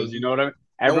wants has those. those. You know what I mean?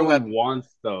 No one got Everyone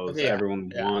wants those. okay, yeah,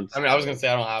 Everyone yeah. I wants mean I was gonna those. say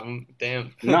I don't have them.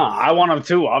 Damn. No, I want them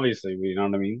too, obviously, but you know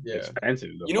what I mean? Yeah. Expensive,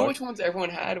 the You know fuck. which ones everyone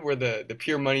had were the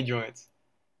pure money joints.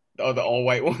 Oh, the all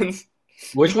white ones.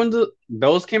 Which ones?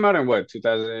 Those came out in what, Like 18,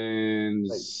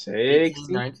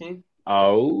 2016? 19.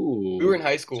 We were Oh, in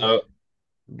high school. so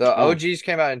The oh, OGs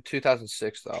came out in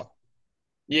 2006 though.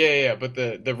 Yeah, yeah, yeah, but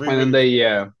the and then re-release, they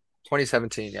yeah,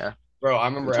 2017, yeah. bro, I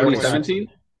remember everyone had 2017.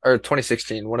 Or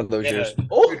 2016, one of those yeah, years.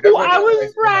 Oh, dude, everyone I in high was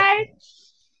school had right. them.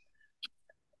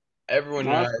 Everyone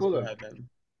in No, that's high cool school though. had them.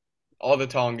 All the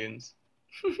Tongans.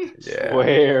 Yeah.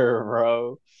 Swear,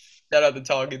 bro. Shout out the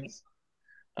Tongans.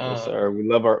 Yes, sir. We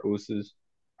love our ooses.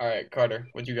 All right, Carter,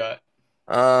 what you got?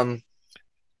 Um,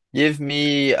 give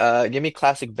me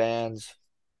classic bands.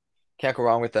 Can't go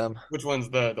wrong with them. Which one's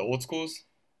the old schools?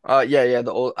 Yeah, yeah,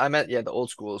 the old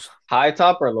schools. High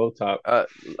top or low top? Uh,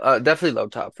 definitely low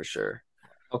top for sure.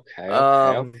 Okay, okay,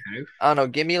 Um, okay. I don't know.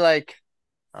 Give me like,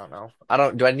 I don't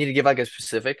know. Do I need to give like a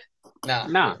specific? Nah,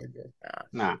 Nah, you're good.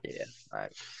 Nah. nah. Yeah. All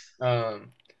right.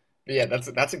 But yeah,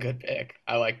 that's a good pick.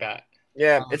 I like that.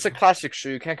 Yeah, it's a Um, classic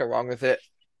shoe. You can't go wrong with it.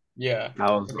 yeah. That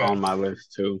was Okay. on my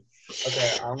list too.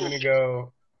 Okay. I'm gonna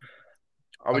go.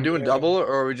 Are we I'm doing gonna. double or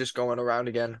are we just going around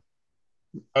again?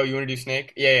 Oh, you want to do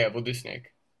snake? Yeah, yeah. We'll do snake.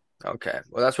 Okay.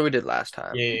 Well, that's what we did last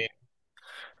time. Yeah, yeah,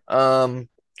 Um,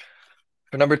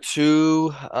 for number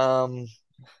two, all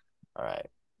right.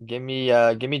 Give me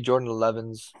Jordan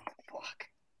 11s. yeah. Fuck.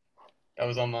 That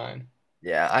was on mine.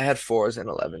 Yeah, I had fours and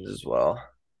 11s as well.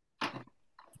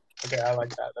 Okay, I like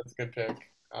that. That's a good pick.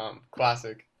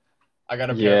 Classic. I got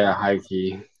a pair of Yeah, high 11s.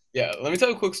 key. Yeah, let me tell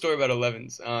you a quick story about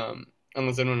 11s.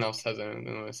 Unless anyone else has anything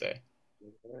they want to say.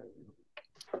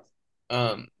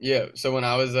 Yeah. So when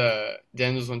I was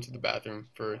Daniel's went to the bathroom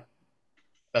for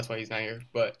that's why he's not here.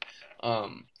 But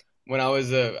when I want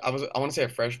to say a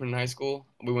freshman in high school,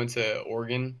 we went to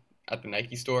Oregon at the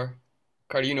Nike store.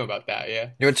 Carter, you know about that, yeah?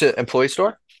 You went to employee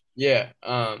store? Yeah.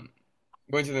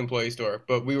 Went to the employee store,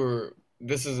 but we were.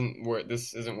 This isn't where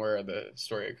the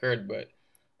story occurred, but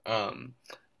um,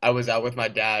 I was out with my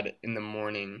dad in the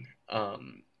morning.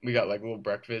 We got like a little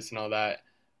breakfast and all that.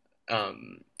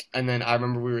 Um, and then I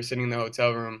remember we were sitting in the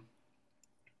hotel room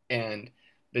and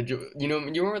you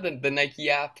remember the Nike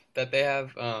app that they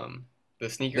have, the The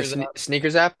sneakers app?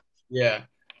 sneakers app? Yeah.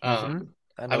 Um, Mm-hmm.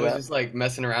 I I know was that. just like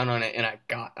messing around on it, and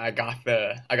I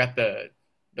got the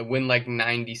Win like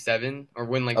 97 or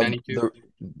Win like Oh, 92,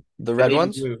 the the red navy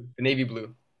ones? blue, the navy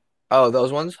blue. Oh,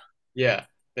 those ones? Yeah,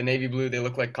 the navy blue. They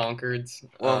look like Concords.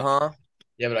 Uh-huh.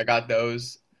 Yeah, but I got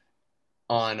those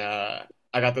on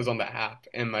I got those on the app,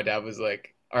 and my dad was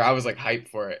like, or I was like hyped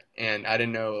for it, and I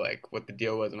didn't know like what the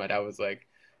deal was, and my dad was like,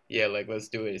 yeah, like let's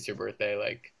do it, it's your birthday,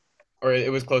 like, or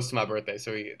it was close to my birthday,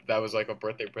 so that was like a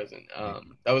birthday present.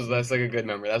 That's like a good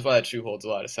memory. That's why that shoe holds a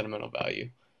lot of sentimental value.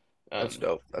 That's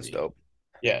dope. To That's me. dope.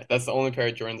 Yeah, that's the only pair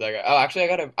of Jordans I got. Oh, actually,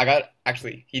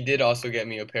 actually he did also get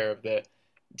me a pair of the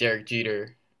Derek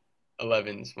Jeter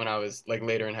 11s when I was like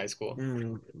later in high school.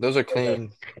 Those are Or the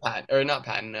clean. patent, or not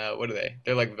patent. What are they?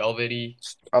 They're like velvety.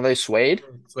 Are they suede?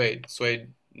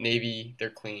 Suede, navy. They're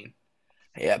clean.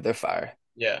 Yeah, they're fire.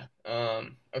 Yeah.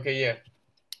 Okay. Yeah.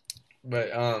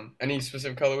 But any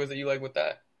specific colorways that you like with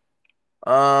that?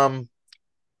 Um,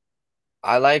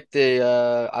 I like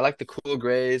the cool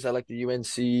grays. I like the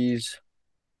UNCs.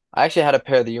 I actually had a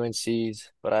pair of the UNCs,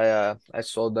 but I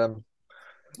sold them.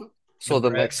 The Sold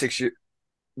them like breads. 6 years.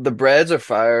 The breads are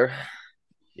fire.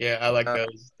 Yeah, I like Uh,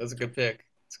 those. That's a good pick.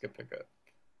 It's a good pickup.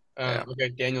 yeah. Okay,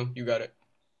 Daniel, you got it.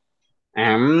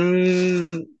 Um,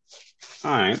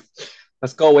 all right.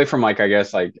 Let's go away from like I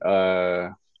guess like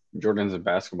Jordans and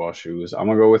basketball shoes. I'm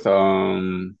gonna go with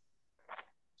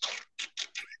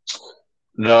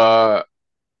the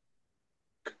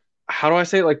how do I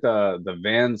say it? Like the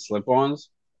Van slip-ons?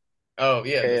 Oh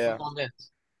yeah, Okay, the yeah. slip-on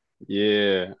Vans.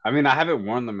 Yeah. I mean, I haven't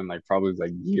worn them in like probably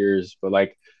like years, but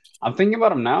like I'm thinking about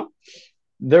them now.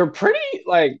 They're pretty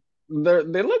like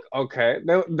they look okay.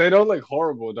 They don't look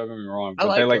horrible, don't get me wrong, I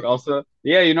but they like like them. also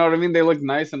yeah, you know what I mean? They look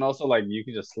nice and also like you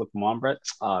can just slip them on, Brett.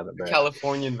 Ah, the The best.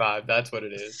 Californian vibe. That's what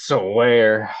it is.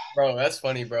 Swear. Bro, that's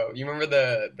funny, bro. You remember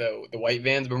the white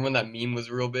Vans? Remember when that meme was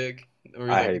real big? Where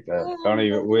he was I like, hate that. Don't "Oh,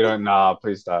 even. We no." don't. Nah,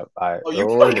 please stop. I. Oh,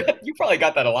 We're good. you probably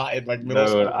got that a lot in like middle Dude,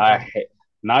 school or I something. hate.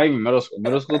 Not even middle school.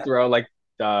 Middle school throughout like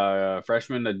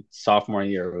freshman to sophomore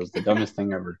year. It was the dumbest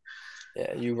thing ever.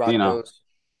 Yeah, you You rock know,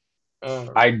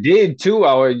 those. I did too.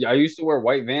 I used to wear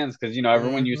white Vans because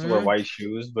everyone used to wear Mm-hmm. white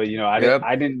shoes, but Yep.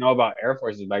 I didn't know about Air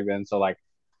Forces back then. So like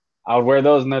I would wear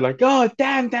those and they're like, "Oh,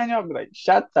 damn, Daniel." I'd be like,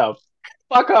 "Shut the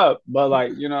fuck up." But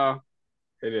like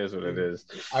it is what it Mm. is.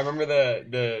 I remember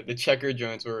the checker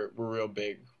joints were real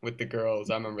big with the girls.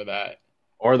 I remember that.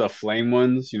 Or the flame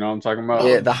ones. You know what I'm talking about? Oh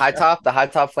Yeah, yeah, the high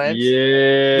top flames.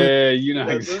 Yeah, you know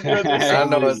yeah, those joints are I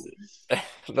know what exactly. sauce.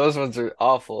 those ones are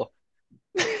awful.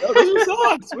 No, those are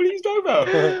sauce. What are you talking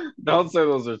about? Don't say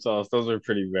those are sauce. Those are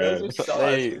pretty Those bad. are sauce,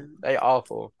 They dude. they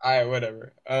awful. All right,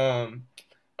 whatever.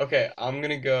 Okay, I'm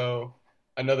gonna go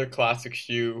another classic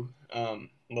shoe.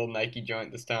 Little Nike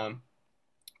joint this time.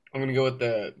 I'm gonna go with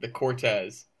the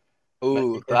Cortez, Nike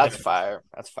Ooh, that's Cortez. fire.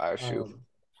 That's fire shoe.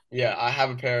 Yeah, I have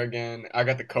a pair again. I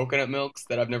got the coconut milks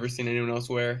that I've never seen anyone else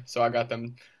wear, so I got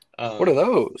them. What are Um,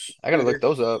 those? I gotta dude, look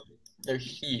those up. they're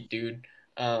heat, dude.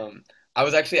 Um, I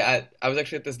was actually at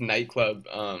this nightclub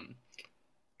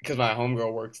because my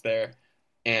homegirl works there,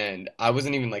 and I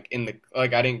wasn't even like in the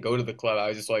like I didn't go to the club. I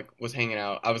was just like was hanging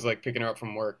out. I was like picking her up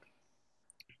from work,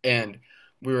 and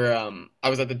I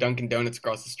was at the Dunkin' Donuts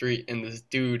across the street, and this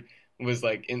dude was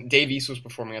like, and Dave East was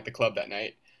performing at the club that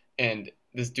night, and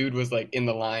this dude was like in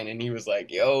the line, and he was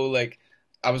like, "Yo, like."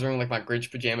 I was wearing like my Grinch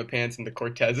pajama pants and the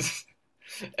Cortezes,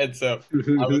 and so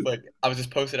I was just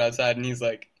posted outside, and he's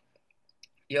like,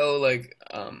 yo, like,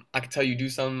 I could tell you do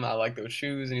something. I like those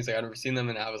shoes. And he's like, I've never seen them.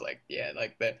 And I was like, yeah,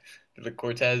 like the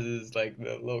Cortezes, like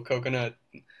the little coconut,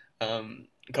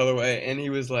 colorway. And he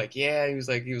was like, yeah, he was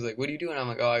like, what are you doing? I'm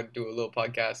like, oh, I do a little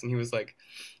podcast. And he was like,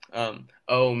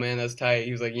 oh man, that's tight.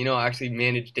 He was like, I actually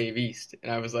manage Dave East.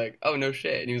 And I was like, oh, no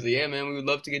shit. And he was like, yeah, man, we would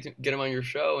love to get him on your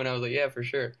show. And I was like, yeah, for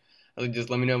sure. I was like, just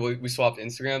let me know. We swapped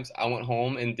Instagrams. I went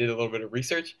home and did a little bit of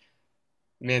research.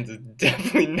 Man's is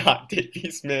definitely not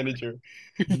Davies manager.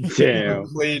 He Damn.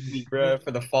 played me, bro,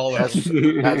 for the follow.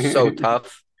 That's so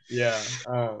tough. Yeah.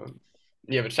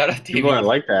 Yeah, but shout out You boy Davies.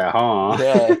 like that, huh?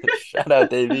 Yeah, shout out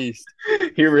Dave East.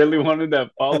 He really wanted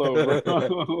that follow, bro.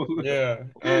 Yeah.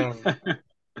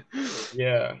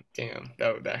 Yeah. Damn,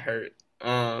 that hurt.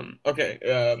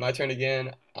 Okay, my turn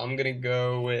again. I'm gonna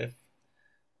go with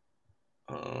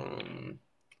um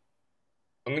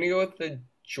I'm gonna go with the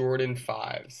Jordan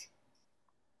 5s.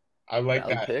 I like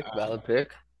Valid that. pick, valid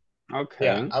pick. Yeah,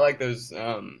 Okay. I like those.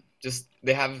 Just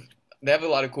they have a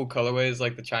lot of cool colorways,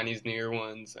 like the Chinese New Year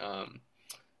ones.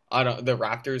 I don't the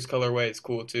Raptors colorway is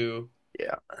cool too.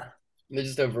 Yeah, They're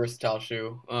just a versatile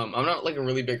shoe. I'm not like a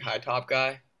really big high top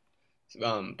guy,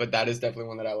 but that is definitely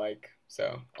one that I like.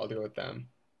 So I'll go with them.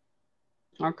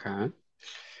 Okay.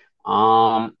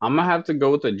 I'm gonna have to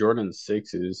go with the Jordan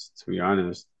 6s, to be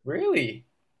honest. Really?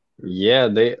 Yeah,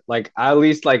 they like at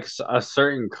least like a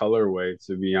certain colorway,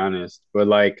 to be honest. But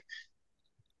like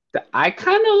I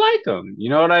kind of like them. You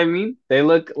know what I mean? They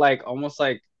look like almost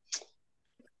like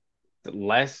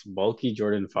less bulky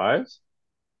Jordan 5s.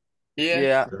 Yeah,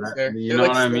 yeah. that's fair. You They're know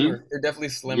like what I mean? slimmer. They're definitely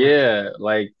slimmer. Yeah,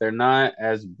 like they're not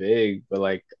as big, but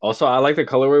like also I like the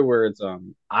colorway where it's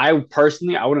I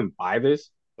personally I wouldn't buy this,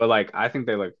 but like I think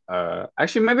they look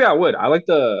actually maybe I would. I like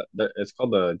the it's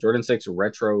called the Jordan 6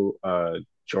 Retro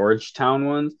Georgetown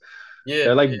ones.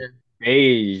 They're Yeah, like yeah.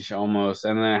 beige almost,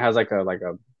 and then it has like a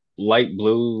light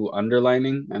blue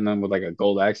underlining, and then with like a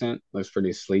gold accent. Looks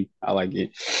pretty sleek. I like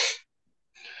it.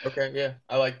 Okay, yeah,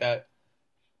 I like that.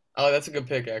 Oh, that's a good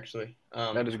pick actually.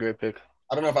 That is a great pick.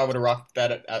 I don't know if I would have rocked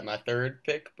that at my third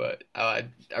pick, but I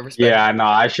respect Yeah, it. I know.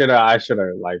 I should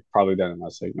have like probably done it in my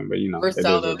segment, but you know, it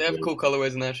Versatile is though. what They it have is. cool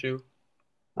colorways in that shoe.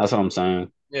 That's what I'm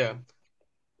saying. Yeah.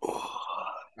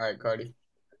 All right, Cardi.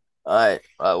 All right,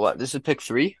 what? This is pick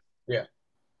three. Yeah.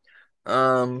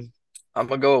 Um, I'm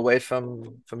gonna go away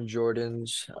from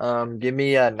Jordans. Give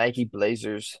me Nike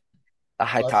Blazers, the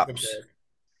high Oh, that's a good tops, pick.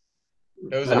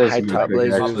 Those That the are is high a good top pick, popping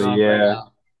Blazers. actually. off right Yeah.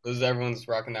 now. Those everyone's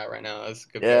rocking that right now. That's a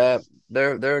good pick. Yeah,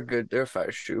 they're good. They're a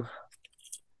fire shoe.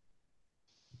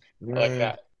 I like Mm,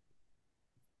 that.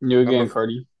 You number again,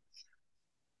 Cardi.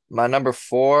 my number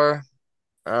four.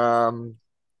 Um,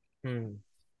 hmm.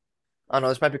 I don't know.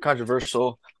 This might be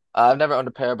controversial. I've never owned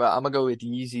a pair, but I'm gonna go with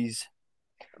Yeezys.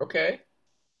 Okay.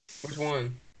 Which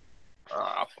one?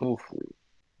 Oof.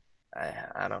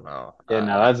 I don't know. Yeah,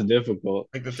 now that's difficult.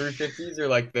 Like the 350s or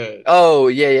like the Oh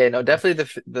yeah, yeah, no, definitely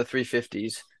the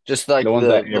 350s. Just like The ones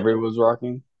that the Avery was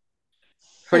rocking.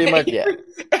 pretty much, yeah.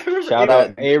 I remember Shout Avery.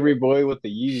 out Avery boy with the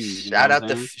Yeezys. You know what I'm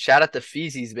saying? Shout out the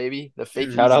Feezies, baby. The fake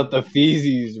Dude. Shout out Yeezys. the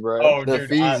Feezies, bro. Oh, The dude,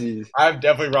 Feezies. I've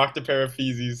definitely rocked a pair of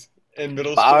Feezies in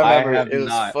middle But I school. I remember have it was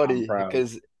not. I'm funny proud.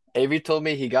 because Avery told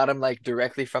me he got them like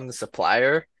directly from the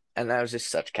supplier, and that was just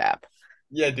such cap.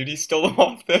 Yeah, dude, he stole them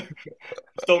off the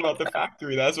stole them out the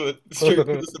factory. That's what straight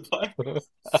from the supplier.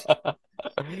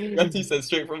 That's he said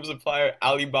straight from supplier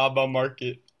Alibaba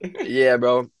Market. Yeah,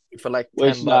 bro, for like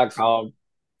 $10. Wish.com.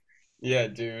 Yeah,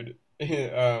 dude.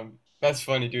 That's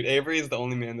funny, dude. Avery is the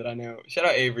only man that I know. Shout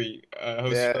out Avery,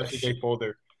 host Yeah, Freshly Baked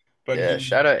Boulder. But yeah.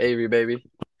 Shout out Avery, baby.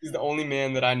 he's the only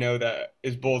man that I know that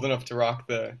is bold enough to rock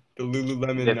the The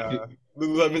Lululemon fe-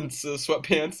 Lululemon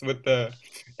sweatpants with the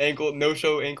ankle no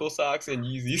show ankle socks and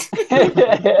Yeezys.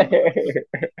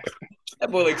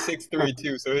 That boy like 6'3"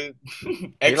 too, so his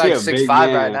He He like extra. a six big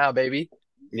five right man. now, baby.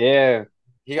 Yeah.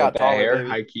 He With got that taller, hair, baby.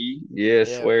 high key. Yeah,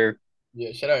 Yeah. swear.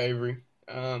 Yeah, shout out Avery.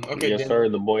 Okay, Yes, Daniel. sir.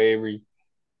 The boy Avery.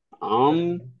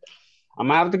 I'm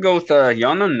gonna have to go with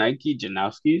y'all know Nike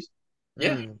Janowskis.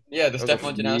 Yeah, Mm. yeah, the Those are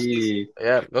Stefan Janowskis. Yeah.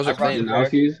 yeah, those are I've rocked a clean.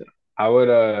 pair. Janowskis. I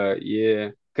would yeah.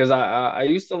 Cause I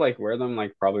used to like wear them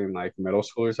like probably in like middle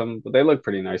school or something, but they look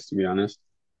pretty nice to be honest.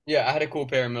 Yeah, I had a cool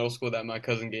pair in middle school that my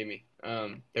cousin gave me.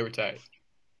 They were tight.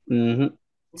 Hmm.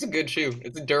 It's a good shoe.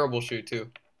 It's a durable shoe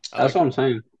too. I That's like what I'm them.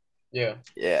 saying. Yeah.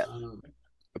 Yeah, Um,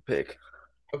 good pick.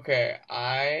 okay,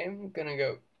 I'm gonna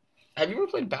go. Have you ever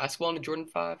played basketball in a Jordan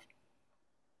 5?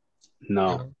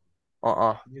 No. No.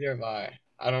 Uh-uh. Neither have I.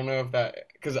 I don't know if that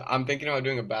because I'm thinking about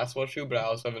doing a basketball shoe, but I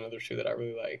also have another shoe that I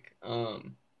really like.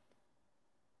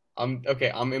 I'm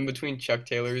okay. I'm in between Chuck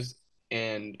Taylors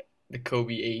and the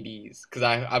Kobe 80s because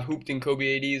I've hooped in Kobe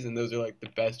 80s and those are like the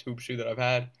best hoop shoe that I've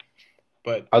had.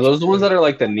 But Are Chuck those the ones Taylor, that are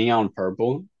like the neon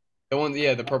purple? the ones,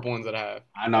 yeah, the purple ones that I have,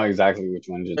 I know exactly which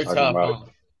ones you're they're talking tough, about. huh?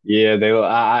 Yeah,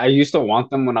 I used to want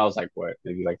them when I was like what,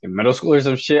 maybe like in middle school or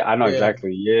some shit. I know Yeah,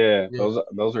 exactly. Yeah, yeah,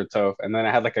 those are tough. And then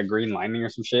I had like a green lining or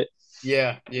some shit.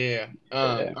 yeah. Yeah.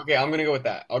 Okay, I'm gonna go with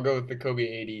that. I'll go with the Kobe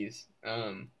 80s.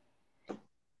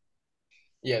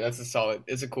 Yeah, that's a solid.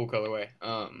 It's a cool colorway.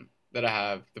 that I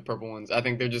have, the purple ones. I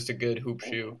think they're just a good hoop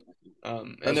shoe.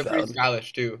 And That's they're pretty valid.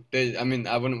 stylish too. I mean,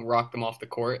 I wouldn't rock them off the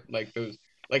court like those,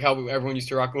 like how everyone used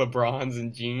to rock LeBrons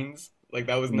and jeans. Like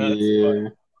that was nuts. But Yeah.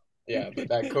 yeah, but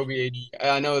that Kobe 80,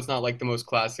 I know it's not like the most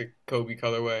classic Kobe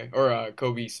colorway or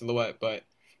Kobe silhouette, but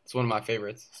it's one of my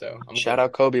favorites. So I'm Shout going.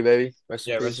 out Kobe, baby. Rest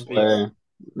in Yeah, rest peace. in peace. Slay.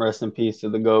 Rest in peace to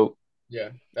the GOAT. Yeah,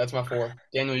 that's my four.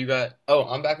 Daniel, you got. Oh,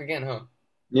 I'm back again, huh?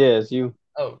 Yeah, it's you.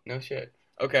 Oh, no shit.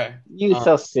 Okay. You Um,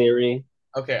 so Siri.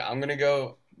 okay, I'm gonna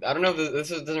go. I don't know if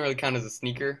doesn't really count as a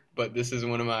sneaker, but this is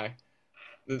one of my.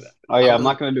 Oh I yeah, I'm was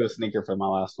not gonna do a sneaker for my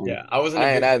last one. yeah, I wasn't a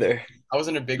I ain't big either. I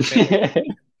wasn't a big fan.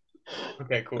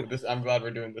 Okay, cool. This I'm glad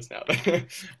we're doing this now.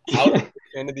 I was a big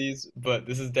fan of these, but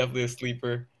this is definitely a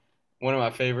sleeper. One of my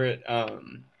favorite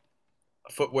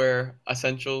footwear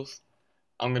essentials.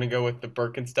 I'm gonna go with the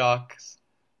Birkenstocks.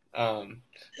 Um,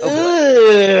 Oh boy.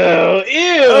 Ew,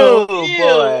 ew, Oh ew,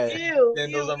 boy. ew,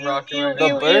 sandals ew, I'm ew, rocking ew, right The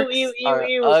now. ew, ew, ew, Birks ew,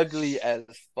 are ew. ugly as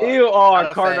fuck. Ew, oh,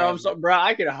 Not a Carter, I'm fan. so, bro.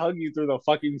 I could hug you through the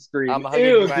fucking screen. I'm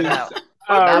hugging you Ew, right now.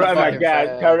 Not a oh my fucking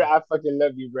God, Carter, fan. I fucking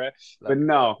love you, bro. Love But you,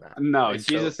 bro. no, Nah, no, they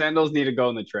Jesus so sandals need to go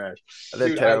in the trash. they're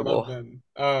Dude, I love terrible. them.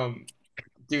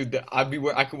 Dude,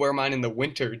 I could wear mine in the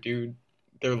winter, dude.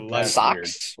 They're light. That's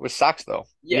weird. Socks with socks though.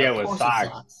 Yeah, Yeah, of with course it's socks.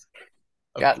 socks.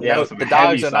 Of Got Yeah, course. no. with some The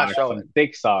heavy dogs are not socks, some showing.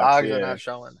 thick socks. Dogs are Yeah. not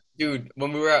showing. Dude,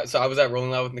 when we were so I was at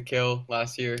Rolling Loud with Nikhil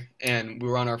last year, and we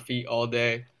were on our feet all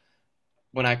day.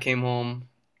 When I came home,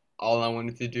 all I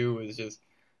wanted to do was just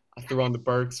I threw on the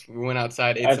Birks. We went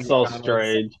outside, ate some That's so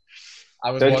McDonald's. strange.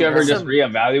 I was Don't you walking ever Get around. just some.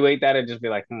 reevaluate that and just be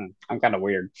like, I'm kind of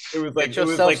weird. Get It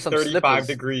was yourself like some 35 slippers.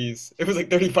 degrees. It was like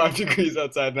 35 degrees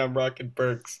outside, and I'm rocking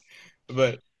Birks.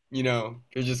 But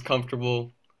they're just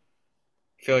comfortable.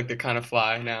 I feel like they're kind of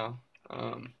fly now.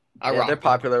 I Yeah, they're rock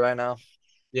them. popular right now.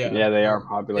 Yeah. Yeah, they are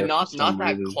And popular for not some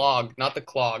that reason. clog, not the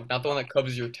clog, not the one that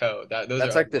covers your toe. Those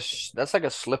are That's like ugly. this. That's like a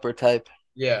slipper type.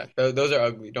 Yeah, those are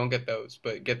ugly. Don't get those,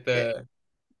 but get Yeah, the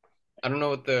I don't know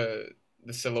what the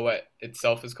silhouette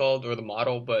itself is called or the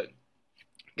model, but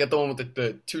get the one with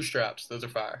the two straps. Those are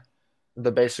fire.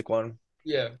 the basic one.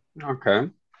 Yeah. Okay.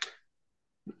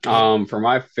 For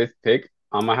my fifth pick,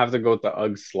 I'm gonna have to go with the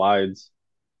UGG slides,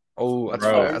 Oh, that's bro.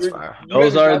 fire. Oh, That's fire. you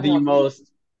guys Those are are driving the on me? most.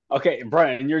 Okay,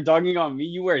 Brian, you're dogging on me.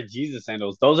 You wear Jesus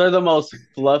sandals. Those are the most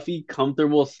fluffy,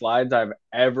 comfortable slides I've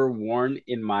ever worn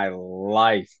in my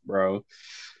life, bro.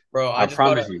 Bro, I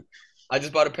promise you. I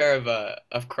just bought a pair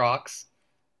of Crocs.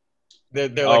 They're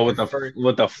Oh, like with the the first.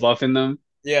 with the fluff in them.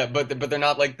 Yeah, but they're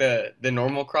not like the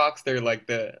normal Crocs. They're like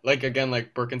like again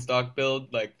like Birkenstock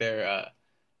build. Like they're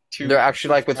They're actually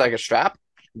two like with like straps. a strap.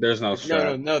 There's no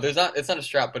No, strap. no. There's not. It's not a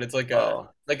strap, but it's like Oh,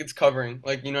 it's covering.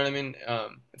 Like you know what I mean.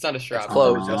 It's not a it's strap.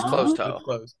 closed. It's closed It's toe.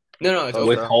 closed. No, no. It's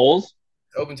Closed open. With toe. holes.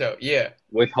 It's open toe. Yeah.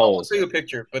 With I'll show holes. you a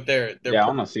picture, but they're Yeah, I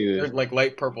want purple. to see They're this. like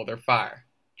light purple. They're fire.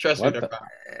 Trust me, What they're the?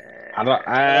 fire. I don't.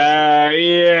 Trust me.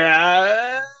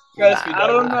 Yeah. Trust me, Nah, I dog.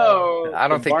 don't They're fire. know. I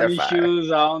The don't think they're Barney fire.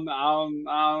 shoes. I don't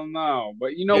know.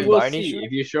 But The Dude, we'll Barney see shoe?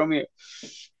 if you show me.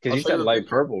 Because I'll you show said you a light picture.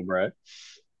 purple, bro.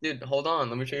 Dude, hold on.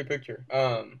 Let me show you a picture.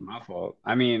 My fault.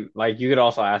 I mean, like you could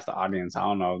also ask the audience. I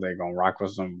don't know if they're gonna rock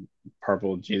with some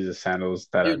purple Jesus sandals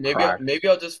that are Dude, cracked. maybe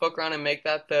I'll just fuck around and make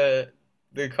that the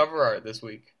cover art this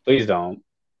week. Please don't.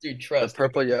 Dude, The trust. Look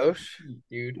purple at the Yosh? feet,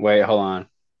 dude. Wait, hold on.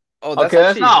 Oh, that's Okay,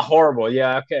 that's actually. not horrible.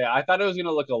 Yeah, okay. I thought it was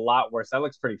gonna look a lot worse. That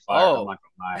looks pretty fire. I'm Oh, not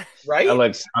gonna lie. That Right?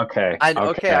 looks okay. I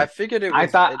okay. Okay. I figured it I was.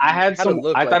 thought It I had had to some.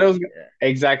 look I like. thought it was Yeah.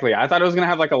 exactly. I thought it was gonna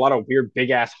have like a lot of weird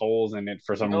big ass holes in it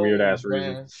for some weird No, ass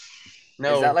reason. man.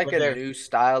 Is No, that like but a they're new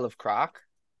style of Croc?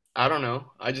 I don't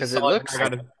know. I just Because it saw it and looks.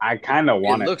 I kind of It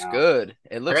want it looks now. good.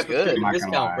 It I looks got the I'm good. student not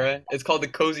gonna discount, lie. bruh. It's called the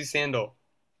cozy sandal.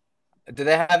 Do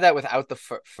they have that without the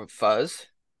fuzz?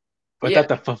 But Yeah. that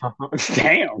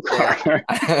damn Yeah. Carter.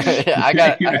 Yeah, I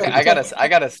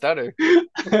got a stutter.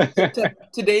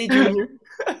 Today, Junior.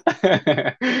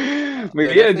 But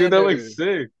They're yeah, definitely dude, that under. looks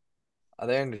sick. Are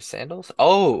they under sandals?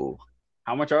 Oh,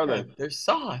 How much are Yeah, they? they're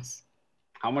sauce.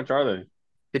 How much are they?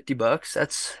 $50.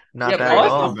 That's Yeah, not but bad I Oh, at got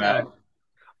that's the all. not bad. discount.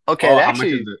 Okay, Oh, they how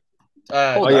much is actually it?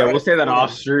 Uh, Oh hold I yeah, up. got we'll it say for that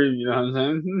off 40. stream. You know what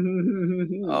I'm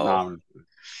saying? Oh, Nah,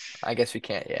 I guess we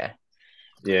can't. Yeah.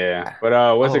 yeah,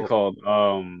 but what's it Oh, called?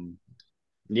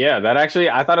 Yeah, that actually,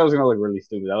 I thought it was gonna look really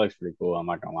stupid. That looks pretty cool. I'm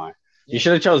not gonna lie. You Yeah.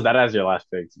 should have chose that as your last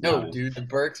pick, to be No, honest. dude, the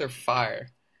Birks are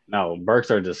fire. No, Burks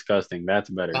are disgusting. That's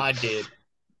better. God did.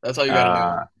 That's all you gotta know.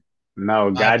 Uh,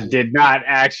 no, God God did. did not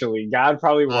actually. God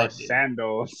probably wore God did.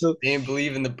 sandals. They didn't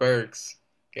believe in the Birks.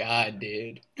 God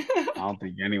did. I don't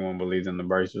think anyone believes in the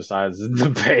Burks besides the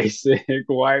basic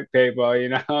white people. You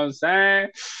know what I'm saying?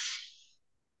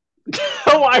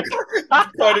 Oh my God.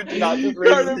 Carter did not just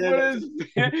raise his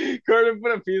hand. Carter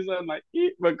put a piece on like,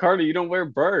 eat. But Carter, you don't wear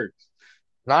Burks.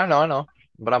 No, I know,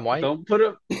 but I'm white. Don't put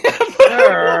him,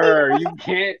 sir. You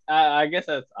can't. I guess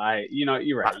that's I. You know,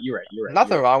 you're right. I- You're right. You're right.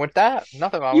 Nothing You're right. wrong with that.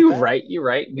 Nothing wrong with You're that. right. You're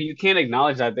right. But you can't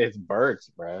acknowledge that it's Burks,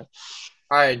 bro.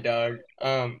 All right, Doug.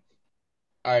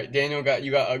 All right, Daniel got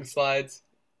UGG slides.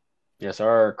 Yes,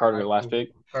 sir. All Carter, right, last cool. pick.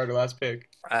 Carter, last pick.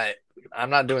 I I'm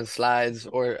not doing slides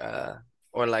or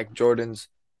like Jordans.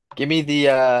 Give me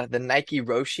the Nike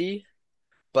Roshi,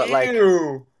 but like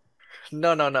Ew.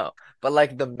 no. But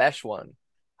like the mesh one.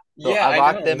 So Yeah, I I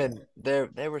rocked them know. and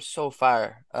they were so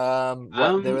fire.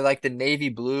 What they Um, were like the navy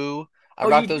blue. I Oh,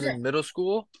 rocked those in middle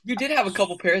school. you did have a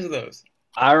couple pairs of those.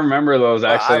 I remember those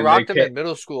I actually, and they rocked them came. in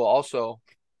middle school also.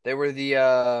 They were the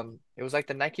it was like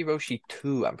the Nike Roshi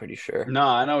 2, I'm pretty sure. No,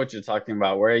 I know what you're talking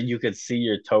about, where you could see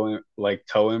your toe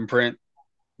imprint.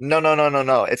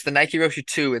 No. It's the Nike Roshi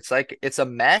 2. It's like it's a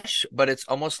mesh, but it's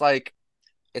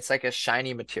like a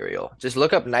shiny material. Just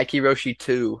look up Nike Roshi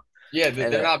 2 Yeah, and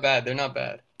they're not bad. They're not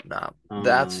bad. nah,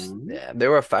 that's Um, yeah, they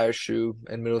were a fire shoe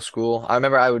in middle school. I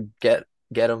remember I would get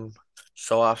them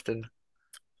so often.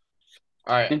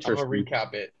 All right, I'm gonna Interesting.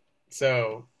 recap it.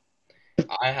 So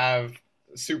I have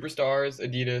Superstars,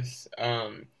 Adidas,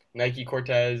 Nike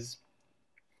Cortez,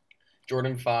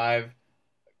 Jordan 5,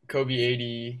 Kobe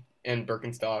 80, and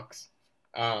Birkenstocks.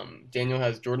 Daniel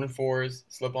has Jordan 4s,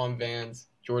 slip-on Vans,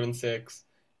 Jordan 6,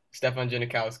 Stefan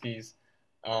Janikowski's,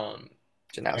 um,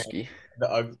 and Janowski.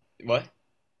 the UGG. What?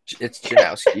 It's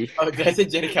Janowski. Oh, did I say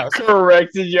Janikowski?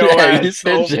 Corrected your Yeah, ass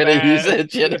so You bad. said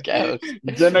Janikowski.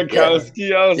 Yeah,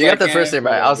 Janikowski. I was you got like, the first name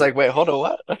right. I was whatever. like, wait, hold on,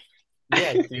 what?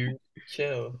 Yeah, dude,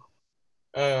 chill.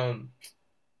 Um,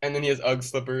 and then he has UGG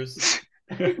slippers.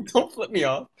 Don't flip me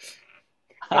off.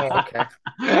 Um, Okay,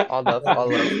 all love,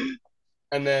 all love.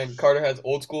 and then Carter has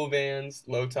old school Vans,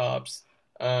 low tops,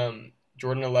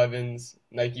 Jordan 11s,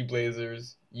 Nike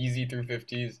Blazers, Yeezy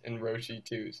 350s, and Roshi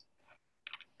 2s.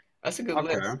 That's a good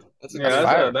Okay. list. That's a Yeah, That's good.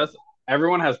 fire. that's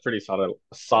everyone has pretty solid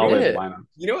You know what? solid Yeah, lineup.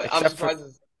 You know what? except for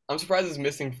I'm surprised is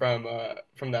missing from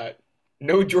that.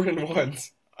 No Jordan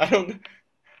ones. I don't.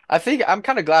 I think I'm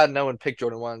kind of glad no one picked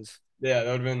Jordan ones Yeah,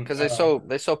 that would have been. because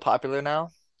they're so popular now.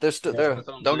 Yeah, That's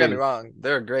what I'm Don't get me saying. wrong,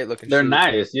 they're a great looking They're shoe.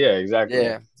 nice. Yeah, exactly.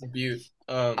 Yeah, it's a beaut.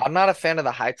 I'm not a fan of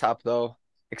the high top though,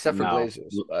 except for No.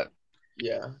 Blazers. But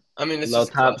Yeah. I mean, it's Low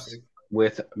just tops classic.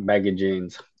 with baggy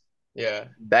jeans. Yeah.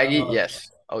 baggy, Um, yes.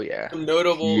 Oh yeah. some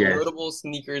Yes. notable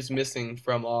sneakers missing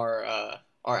from our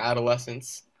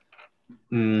adolescence.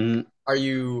 Mm, Are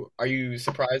you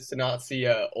surprised to not see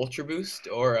Ultra Boost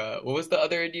or what was the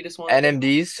other Adidas one?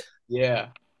 NMDs. Yeah,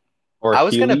 or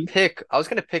Heelys. I was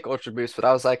gonna pick Ultra Boost, but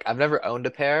I was like, I've never owned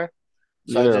a pair,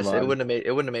 so Neither have I. it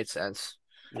wouldn't have made sense.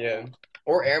 yeah.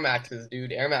 Or Air Maxes,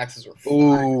 dude. Air Maxes were fire.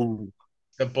 Ooh,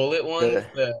 The bullet ones,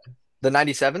 the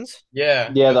 97s, yeah,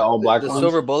 Yeah, the those all are black the ones.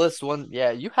 silver bullets one.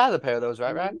 Yeah, you had a pair of those,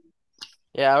 right, Ryan?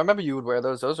 Yeah, I remember you would wear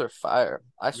those. Those are fire.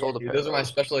 I yeah, sold a dude. pair of Those are my those.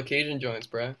 special occasion joints,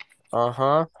 bro.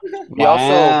 Uh-huh. We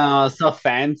also Wow, so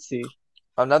fancy.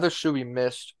 another shoe we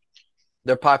missed.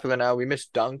 They're popular now. We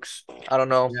missed Dunks. I don't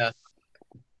know Yeah,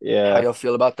 how Yeah. you'll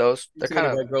feel about those. They're too many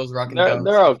kind of white girls rocking dunks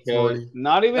They're in the okay. sorority.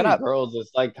 Not they're even not girls.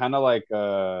 It's like kind of like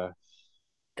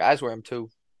guys wear them too.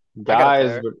 I got a guys,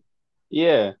 pair. but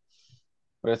yeah.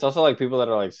 But it's also like people that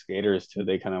are like skaters too.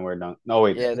 They kind of wear dunks. No,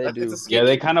 wait. Yeah, they It's a do. Yeah, skate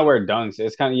they shoe. kind of wear dunks.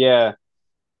 It's kind of yeah.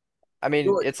 I mean,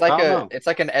 Dude, I don't know. it's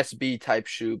like an SB type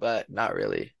shoe, but not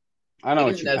really. I know it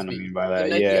what is an you kind of SB. mean by They're that.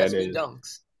 Nike Yeah, it SB is.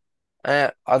 dunks.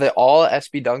 Are they all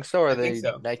SB Dunks though, or are I think they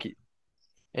so. Nike?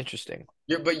 Interesting.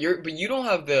 But you don't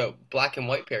have the black and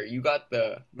white pair. You got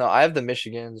the No, I have the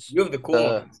Michigans. you have the cool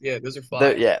The ones. Yeah, those are the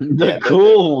fire. yeah The yeah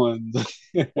cool ones.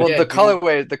 well Yeah,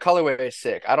 dude. the colorway is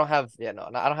sick. I don't have I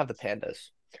don't have the pandas.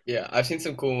 Yeah, I've seen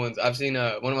some cool ones. I've seen one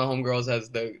of my homegirls has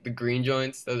the green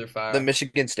joints. Those are The fire.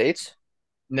 Michigan States.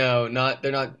 No, not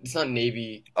they're not. It's not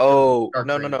navy. Oh Dark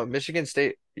green. no Michigan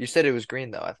State. You said it was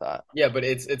green though. I thought. Yeah, but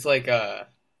it's like a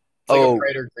Oh,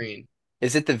 brighter green.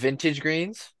 is it the vintage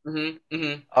greens?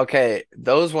 Mm-hmm. Okay,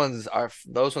 those ones are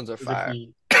Those are fire.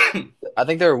 heat. I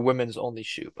think they're a women's only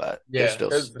shoe, but Yeah,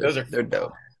 those are they're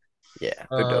dope. fire. Yeah,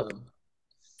 they're dope. Um,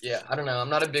 yeah, I don't know. I'm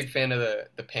not a big fan of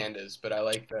the pandas, but I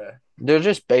like the They're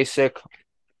just basic.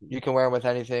 You can wear them with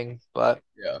anything, but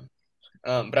yeah.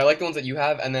 But I like the ones that you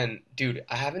have. And then, dude,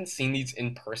 I haven't seen these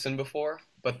in person before,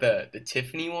 but the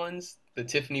Tiffany ones, the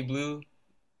Tiffany blue.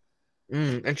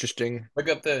 interesting. Look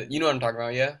up you know what I'm talking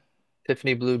about, yeah?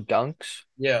 Tiffany blue dunks.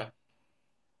 Yeah.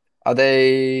 Are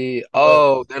they? The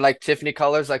Oh, they're like Tiffany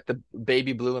colors, like the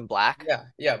baby blue and black.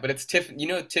 yeah, but it's Tiffany. You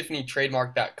know, Tiffany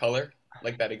trademarked that color,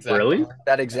 like that exact Really? color.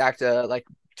 That exact like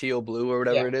teal blue or Yeah,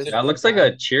 whatever it is. That Tiffany looks like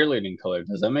a brand. cheerleading color.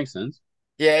 Does that make sense?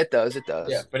 Yeah, it does. It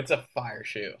Yeah, does. but it's a fire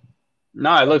shoe.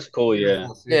 No, it Like, looks cool. Yeah.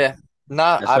 beautiful shoe. Yeah.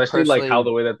 Not I especially like how personally,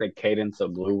 the way that they cadence the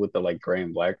blue with the like gray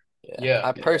and black. yeah, Yeah.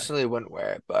 I Yeah. personally wouldn't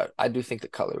wear it, but I do think the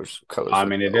colors I look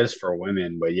mean, it dope. is for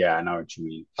women, but yeah, I know what you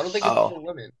mean. I don't think it's Oh, for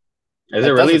women. Is it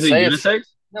it really? doesn't Is it say it's for. unisex?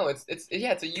 No, it's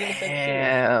yeah, it's a unisex shoe.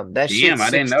 Damn, that shit Damn, I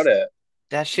didn't know six. that.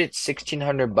 That shit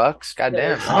 $1,600. God Yeah,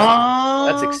 they're damn, expensive.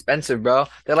 that's Huh? expensive, bro.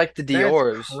 They're like the That's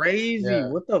Dior's. crazy. Yeah.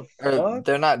 What the Or fuck?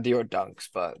 they're not Dior Dunks,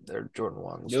 but they're Jordan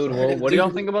ones. Dude, But well, what do y'all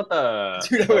Dude, think about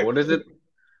dude, the what is it?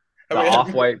 The have you,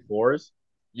 off-white fours?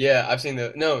 yeah, I've seen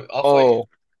the no off-white oh,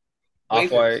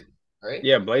 blazers, Off-white. right?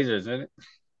 Yeah, Blazers, isn't it?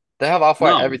 they have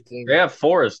off-white No, they everything. have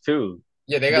fours too.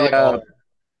 Yeah, they got The like all.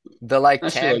 the like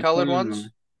That shit tan like colored 20. ones.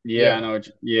 Yeah, I Yeah, know.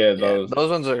 Yeah, Yeah, those. those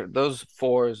ones are those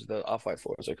fours. The off-white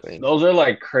fours are clean. Those are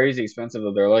like crazy expensive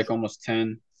though. They're like almost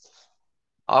 10.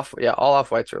 Yeah, all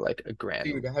off-whites are like a grand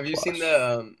dude, have you seen plus.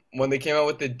 the when they came out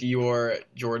with the Dior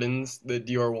Jordans, the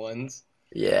Dior ones?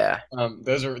 Yeah,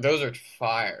 Those are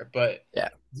fire. But yeah.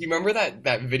 do you remember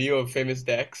that video of Famous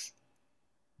Dex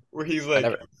where he's I like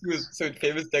never. he was so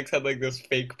Famous Dex had like this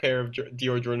fake pair of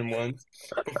Dior Jordan ones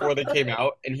before they came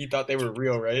out, and he thought they were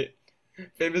real, right?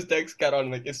 Famous Dex got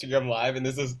on like Instagram Live, and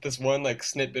this one like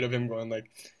snippet of him going like,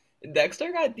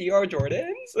 "Dexter got Dior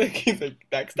Jordans." Like he's like,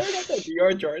 "Dexter got the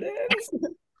Dior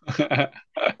Jordans."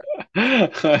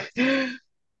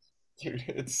 Dude,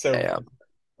 it's so Damn, funny.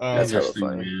 that's hella Interesting,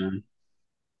 funny. man.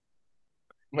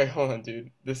 Wait, hold on,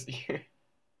 dude. This year,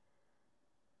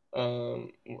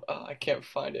 I can't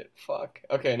find it. Fuck.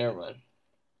 Okay, never mind.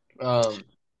 Um,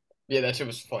 yeah, that shit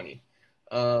was funny.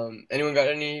 Anyone got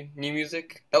any new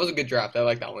music? That was a good draft. I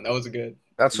like that one. That was a good.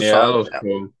 That's a Yeah, that solid. was Yeah.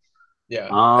 cool. Yeah.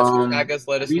 So tag us.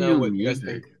 Let us Any know new what you guys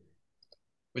music? think.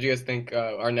 What you guys think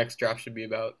our next draft should be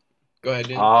about? Go ahead,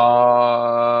 Jin.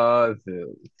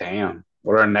 Damn.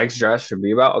 What our next draft should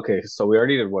be about? Okay, so we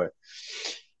already did what?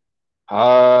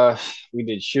 We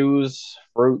did shoes,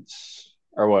 fruits,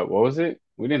 or what? What was it?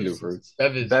 We didn't do Juices. fruits.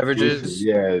 Bevies. Juices, Beverages.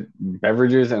 yeah,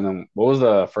 beverages, and then what was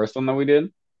the first one that we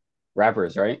did?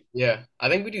 Rappers, right? Yeah. I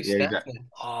think we do Yeah, snacks exactly. next.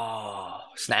 Oh,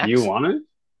 You snacks. want it?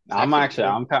 I'm Snacks would be actually,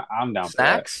 good. I'm down for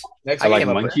that. Snacks. Next I I like week.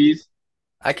 came up with. munchies,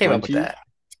 I came up with munchies. that.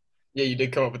 Yeah, you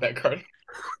did come up with that card.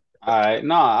 All right,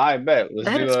 no, I bet. Let's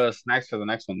That do is. snacks for the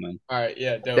next one then. All right.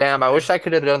 Yeah. Dope. Damn, I wish I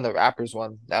could have done the rappers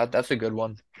one. That's a good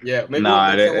one. Yeah. Maybe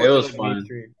Nah, next time it we'll do was like fun.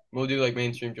 mainstream. We'll do like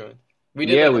mainstream joints. We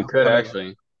did Yeah, like we could upcoming.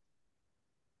 actually.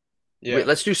 Yeah. Wait,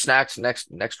 let's do snacks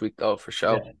next week though for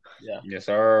sure. Yeah. Yeah. Yes,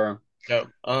 sir. Dope.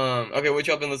 Okay. What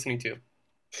y'all been listening to?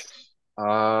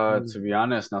 To be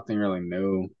honest, nothing really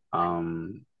new.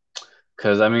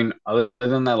 Because I mean, other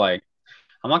than that, like,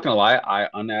 I'm not gonna lie, I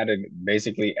unadded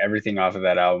basically everything off of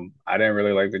that album. I didn't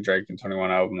really like the Drake and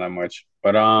 21 album that much,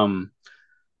 but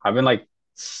I've been like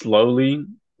slowly,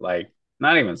 like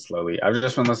not even slowly. I've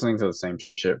just been listening to the same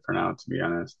shit for now, to be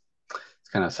honest. It's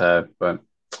kind of sad, but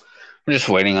I'm just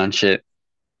waiting on shit.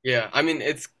 Yeah. I mean,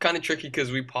 it's kind of tricky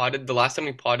because we potted. The last time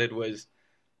we potted was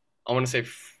I want to say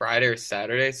Friday or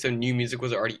Saturday, so new music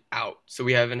was already out. So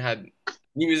we haven't had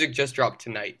new music just dropped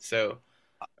tonight. So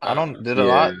I don't um,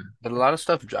 Yeah. did a lot of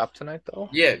stuff drop tonight though?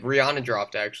 yeah, Rihanna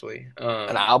dropped actually.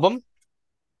 An album?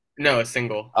 No, a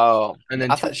single, Oh, and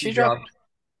then I thought she Tucci dropped. dropped.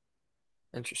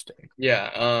 Interesting.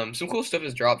 Yeah, some cool stuff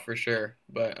has dropped for sure,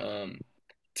 but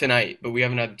tonight, but we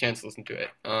haven't had the chance to listen to it.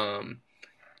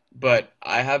 But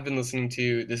I have been listening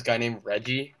to this guy named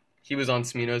Reggie. He was on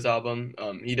Smino's album.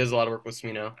 He does a lot of work with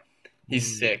Smino. He's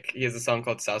Mm. sick. He has a song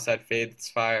called Southside Fade that's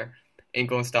fire. Ain't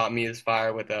Gonna Stop Me is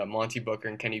fire with Monty Booker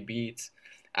and Kenny Beats.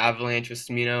 Avalanche with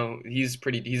Smino.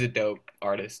 He's a dope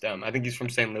artist. I think he's from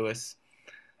St. Louis.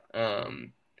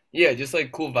 Um, yeah, just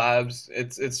like cool vibes.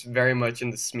 It's very much in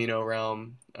the Smino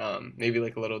realm. Maybe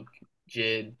like a little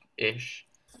Jid ish.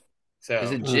 Is So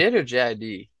it Huh. JID or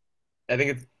JID? I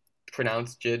think it's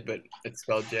pronounced Jid, but it's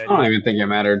spelled I don't JID. even think it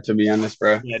mattered, to be honest,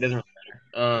 bro. Yeah, it doesn't really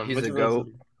matter. He's What's a your goat.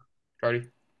 listening, Cardi?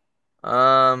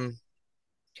 Um,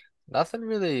 nothing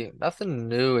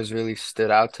new has really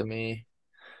stood out to me.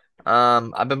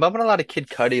 I've been bumping a lot of Kid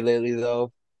Cudi lately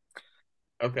though.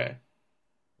 Okay.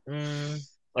 Mm,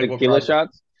 Like what Tequila project?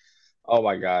 shots. Oh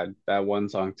my God, that one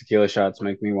song, Tequila Shots,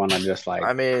 make me want to just like,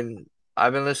 I mean,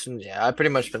 I've been listening. Yeah, I pretty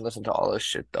much been listening to all this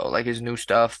shit though, like his new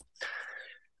stuff,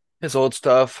 his old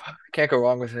stuff. Can't go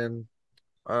wrong with him.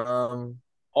 Um,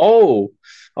 oh,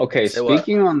 okay. say what?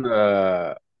 Speaking on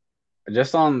the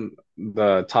just on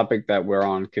the topic that we're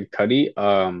on, Kid Cudi.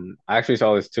 I actually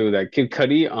saw this too. That Kid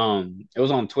Cudi, it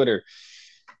was on Twitter.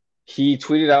 He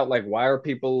tweeted out like, "Why are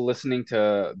people listening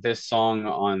to this song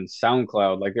on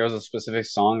SoundCloud?" Like, there was a specific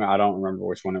song, I don't remember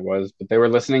which one it was, but they were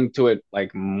listening to it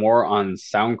like more on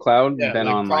SoundCloud Yeah, than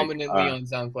like on like prominently on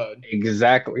SoundCloud.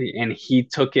 exactly. And he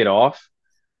took it off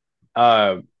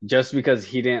just because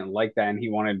he didn't like that and he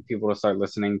wanted people to start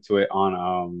listening to it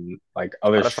on like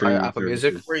other Spotify, streaming Apple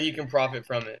Music. services. Where he can profit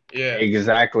from it. Yeah.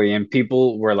 Exactly. And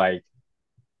people were like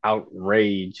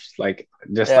outraged, like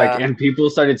just like, Yeah. and people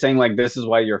started saying like this is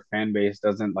why your fan base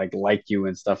doesn't like you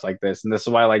and stuff like this, and this is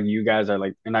why like you guys are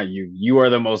like, not you are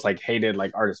the most like hated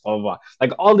like artist, blah blah blah,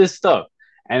 like all this stuff.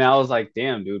 And I was like,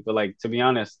 damn, dude. But like, to be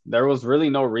honest, there was really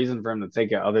no reason for him to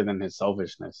take it other than his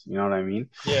selfishness. You know what I mean?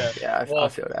 Yeah. Yeah, I Well,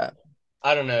 feel that.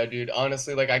 I don't know, dude.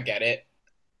 Honestly, like I get it.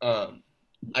 Um,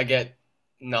 I get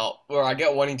no, or I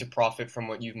get wanting to profit from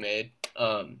what you've made.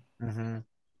 Hmm.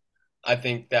 I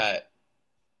think that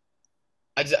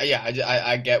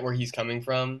I get where he's coming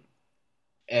from,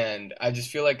 and I just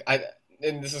feel like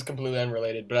and this is completely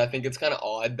unrelated, but I think it's kind of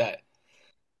odd that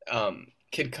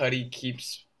Kid Cudi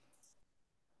keeps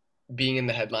being in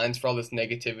the headlines for all this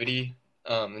negativity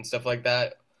and stuff like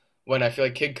that. When I feel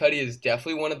like Kid Cudi is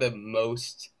definitely one of the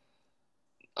most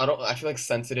I feel like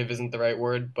sensitive isn't the right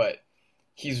word, but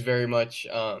he's very much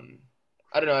I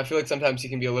don't know, I feel like sometimes he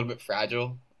can be a little bit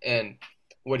fragile and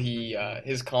what he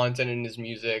his content and his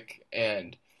music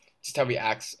and just how he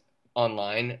acts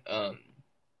online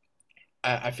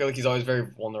I feel like he's always very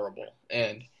vulnerable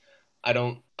and I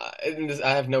don't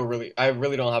I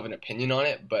really don't have an opinion on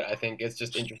it, but I think it's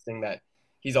just interesting that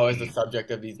he's always the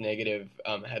subject of these negative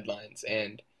headlines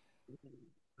and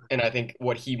I think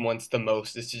what he wants the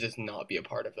most is to just not be a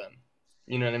part of them.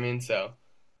 You know what I mean? So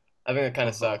I think that kind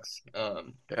of Uh-huh. sucks.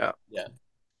 Yeah. Yeah,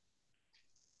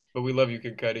 but we love you,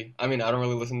 Kid Cudi. I mean, I don't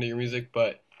really listen to your music,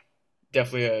 but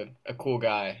definitely a cool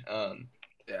guy.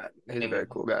 Yeah. He's a And very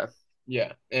cool guy.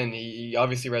 yeah, and he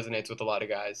obviously resonates with a lot of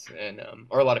guys and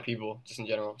or a lot of people just in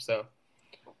general. So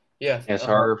yeah, Yes,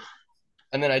 sir.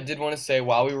 and then I did want to say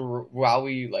while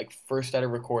we like first started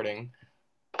recording,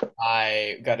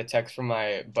 I got a text from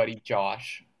my buddy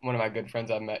Josh, one of my good friends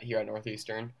I've met here at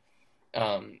Northeastern.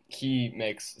 He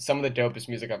makes some of the dopest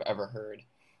music I've ever heard.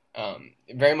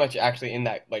 Very much actually in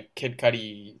that like Kid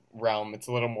Cudi realm. It's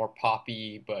a little more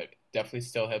poppy, but definitely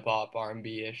still hip hop,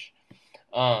 R&B ish.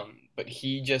 But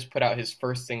he just put out his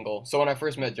first single. So when I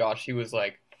first met Josh, he was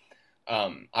like,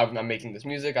 I'm making this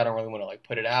music. I don't really want to like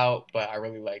put it out, but I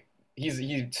really like. He's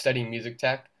studying music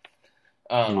tech.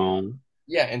 Um, No.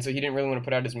 yeah, and so he didn't really want to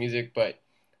put out his music, but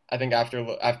I think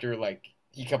after like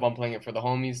he kept on playing it for the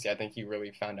homies, I think he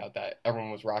really found out that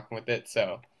everyone was rocking with it.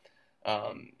 So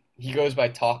he goes by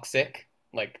Toxic,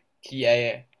 like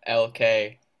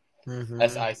Hmm.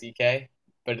 TALKSICK,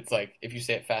 but it's like if you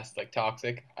say it fast, it's like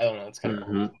toxic. I don't know, it's kind of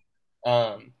cool.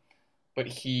 Hmm. But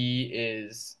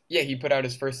he put out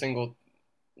his first single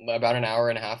about an hour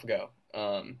and a half ago.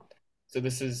 So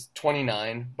this is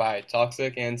 29 by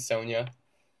Toxic and Sonia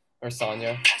or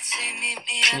Sonya.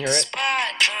 Can you hear it?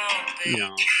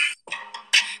 No.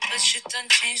 But you done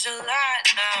changed a lot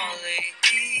now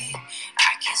lately.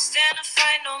 I can't stand to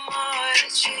fight no more.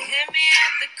 That you hit me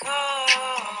at the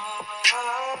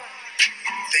core.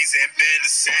 Things ain't been the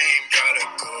same, gotta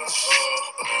go.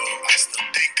 I still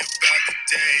think about the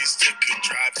days. Took a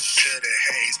drive to the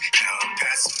haze. Now I'm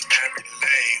passing memory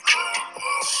lane.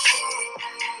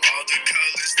 All the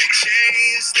colors they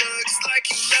changed. Looks like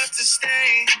you left a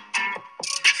stain.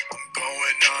 I'm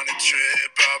going on a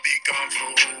trip. I'll be gone for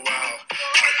a while.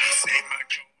 I'll be saving my.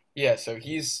 Yeah, so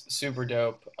he's super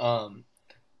dope.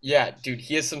 Yeah, dude,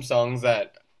 he has some songs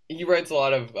that he writes a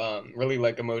lot of really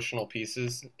like emotional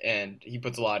pieces, and he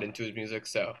puts a lot into his music.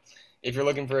 So, if you're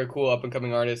looking for a cool up and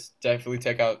coming artist, definitely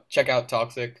check out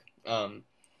Toxic.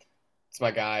 It's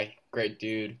my guy, great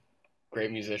dude,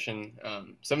 great musician.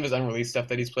 Some of his unreleased stuff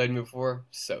that he's played me before,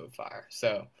 so fire.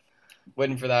 So,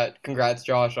 waiting for that. Congrats,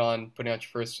 Josh, on putting out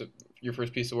your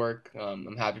first piece of work.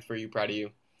 I'm happy for you, proud of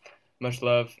you. Much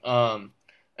love.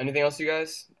 Anything else, you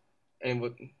guys? Any,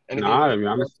 anything else Nah, to be you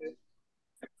honest. want to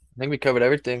say? I think we covered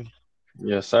everything.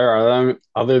 Yes, sir.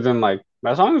 Other than like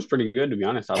that song was pretty good, to be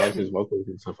honest. I like his vocals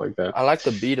and stuff like that. I like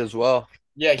the beat as well.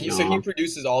 Yeah, he No.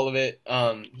 produces all of it. He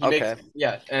makes Okay.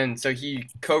 yeah, and so he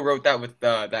co-wrote that with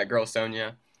that girl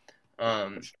Sonia.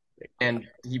 Um, and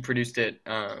he produced it.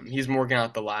 He's working out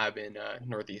at the lab in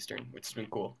Northeastern, which has been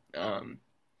cool.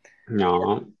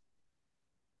 No.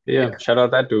 Yeah, Yeah. Shout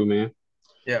out that dude, man.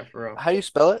 yeah, for real. How do you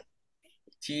spell it?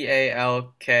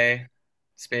 TALK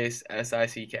space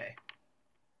SICK.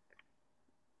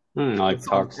 Like And the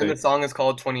toxic. song is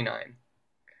called 29.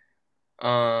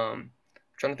 I'm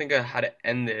trying to think of how to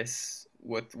end this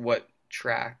with what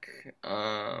track.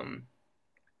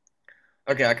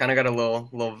 Okay, I kind of got a little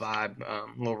vibe,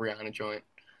 little Rihanna joint.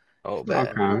 Oh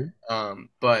man. Okay.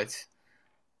 But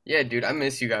yeah, dude, I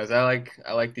miss you guys. I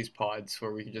like these pods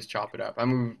where we can just chop it up. I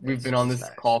mean, we've been on It's this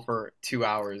nice. call for 2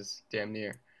 hours, damn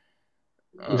near.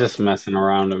 Um, Just messing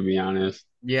around, to be honest.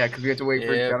 yeah, because we have to wait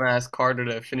for Yeah. dumbass Carter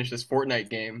to finish this Fortnite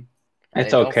game. It's Hey,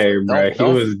 don't okay, bro. He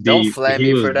was don't deep. flame He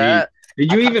me was for deep. that.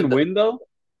 Did I you caught even win though?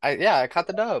 I caught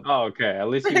the dub. Oh, okay. At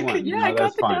least you won. Yeah, I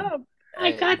That's got the fine. dub.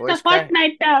 Hey, voice crack.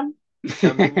 dub.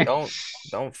 I mean,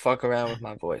 Don't fuck around with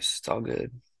my voice. It's all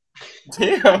good.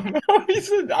 damn. He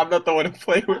said, I'm not the one to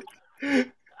play with.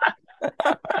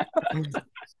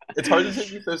 It's hard to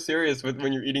take you so serious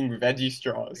when you're eating veggie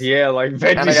straws. Yeah, like And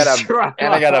I veggie got straw.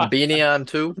 and I got a beanie on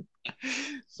too.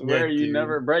 Swear Yeah, you dude.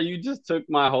 never, bro. You just took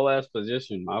my whole ass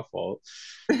position. My fault.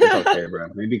 It's okay, bro.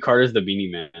 Maybe Carter's the beanie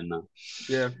man now.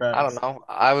 Yeah, I don't facts. know.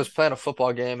 I was playing a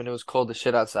football game and it was cold as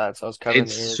shit outside, so I was covering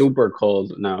It's the ears. super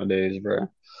cold nowadays, bro.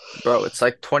 Bro, it's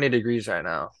like 20 degrees right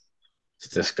now. It's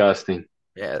disgusting.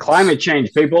 Yeah, it's Climate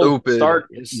change, people. stupid. Start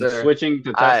Yes, sir. switching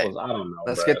to All right, Teslas. I don't know,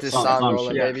 let's bro. get this song Some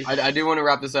rolling, shit. Yeah, baby. I do want to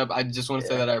wrap this up. I just want to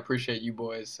say Yeah, that I appreciate you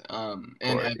boys. And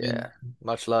Gord, Evan. yeah.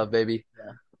 Much love, baby.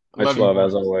 Yeah. I Much love you love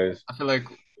as boys. always. I feel like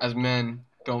as men,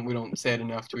 we don't say it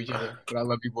enough to each other. But I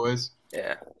love you boys.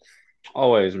 Yeah.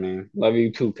 Always, man. Love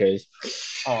you too, Case.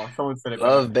 Oh, someone said it better.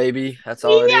 Love, baby. That's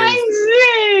all it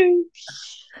is.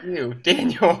 Ew,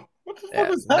 Daniel. What the fuck Yeah.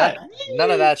 was that?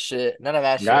 None of that shit. None of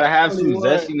that Gotta shit. have some 21.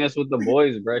 zestiness with the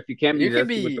boys, bro. If you can't be zesty with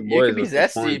the You can boys, be what's the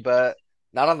zesty, point? but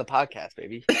not on the podcast,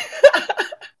 baby.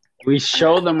 We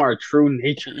show them our true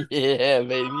nature. Yeah,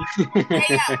 baby. All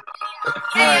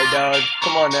right, dog.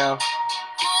 Come on now.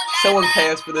 Someone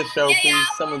pay us for this show, please.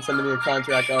 Someone send me a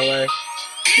contract our way.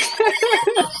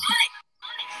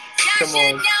 Come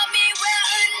on.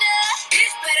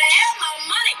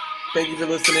 Thank you for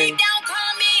listening.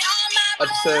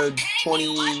 Episode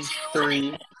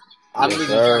 23. I'm Yes,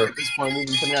 losing track sir. at this point. We've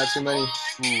been putting out too many.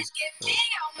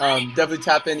 Ooh. Definitely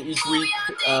tap in each week.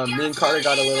 Me and Carter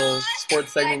got a little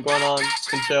sports segment going on.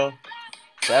 Can chill.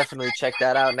 Definitely check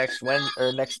that out next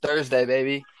Thursday,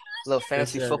 baby. A little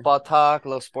fantasy sir. football talk, a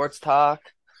little sports talk.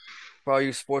 For all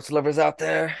you sports lovers out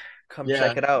there, come Yeah.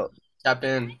 check it out. Tap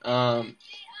in.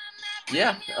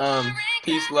 Yeah.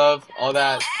 Peace, love, all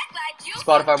that.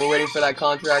 Spotify, we're waiting for that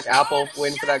contract. Apple,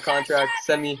 waiting for that contract.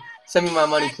 Send me my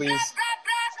money, please.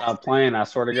 Stop playing. I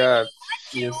swear to God.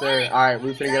 Yes, sir. All right,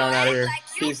 we finna get on out of here.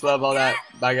 Peace, love, all that.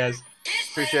 Bye, guys.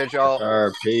 Appreciate Yes, y'all.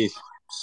 sir. Peace.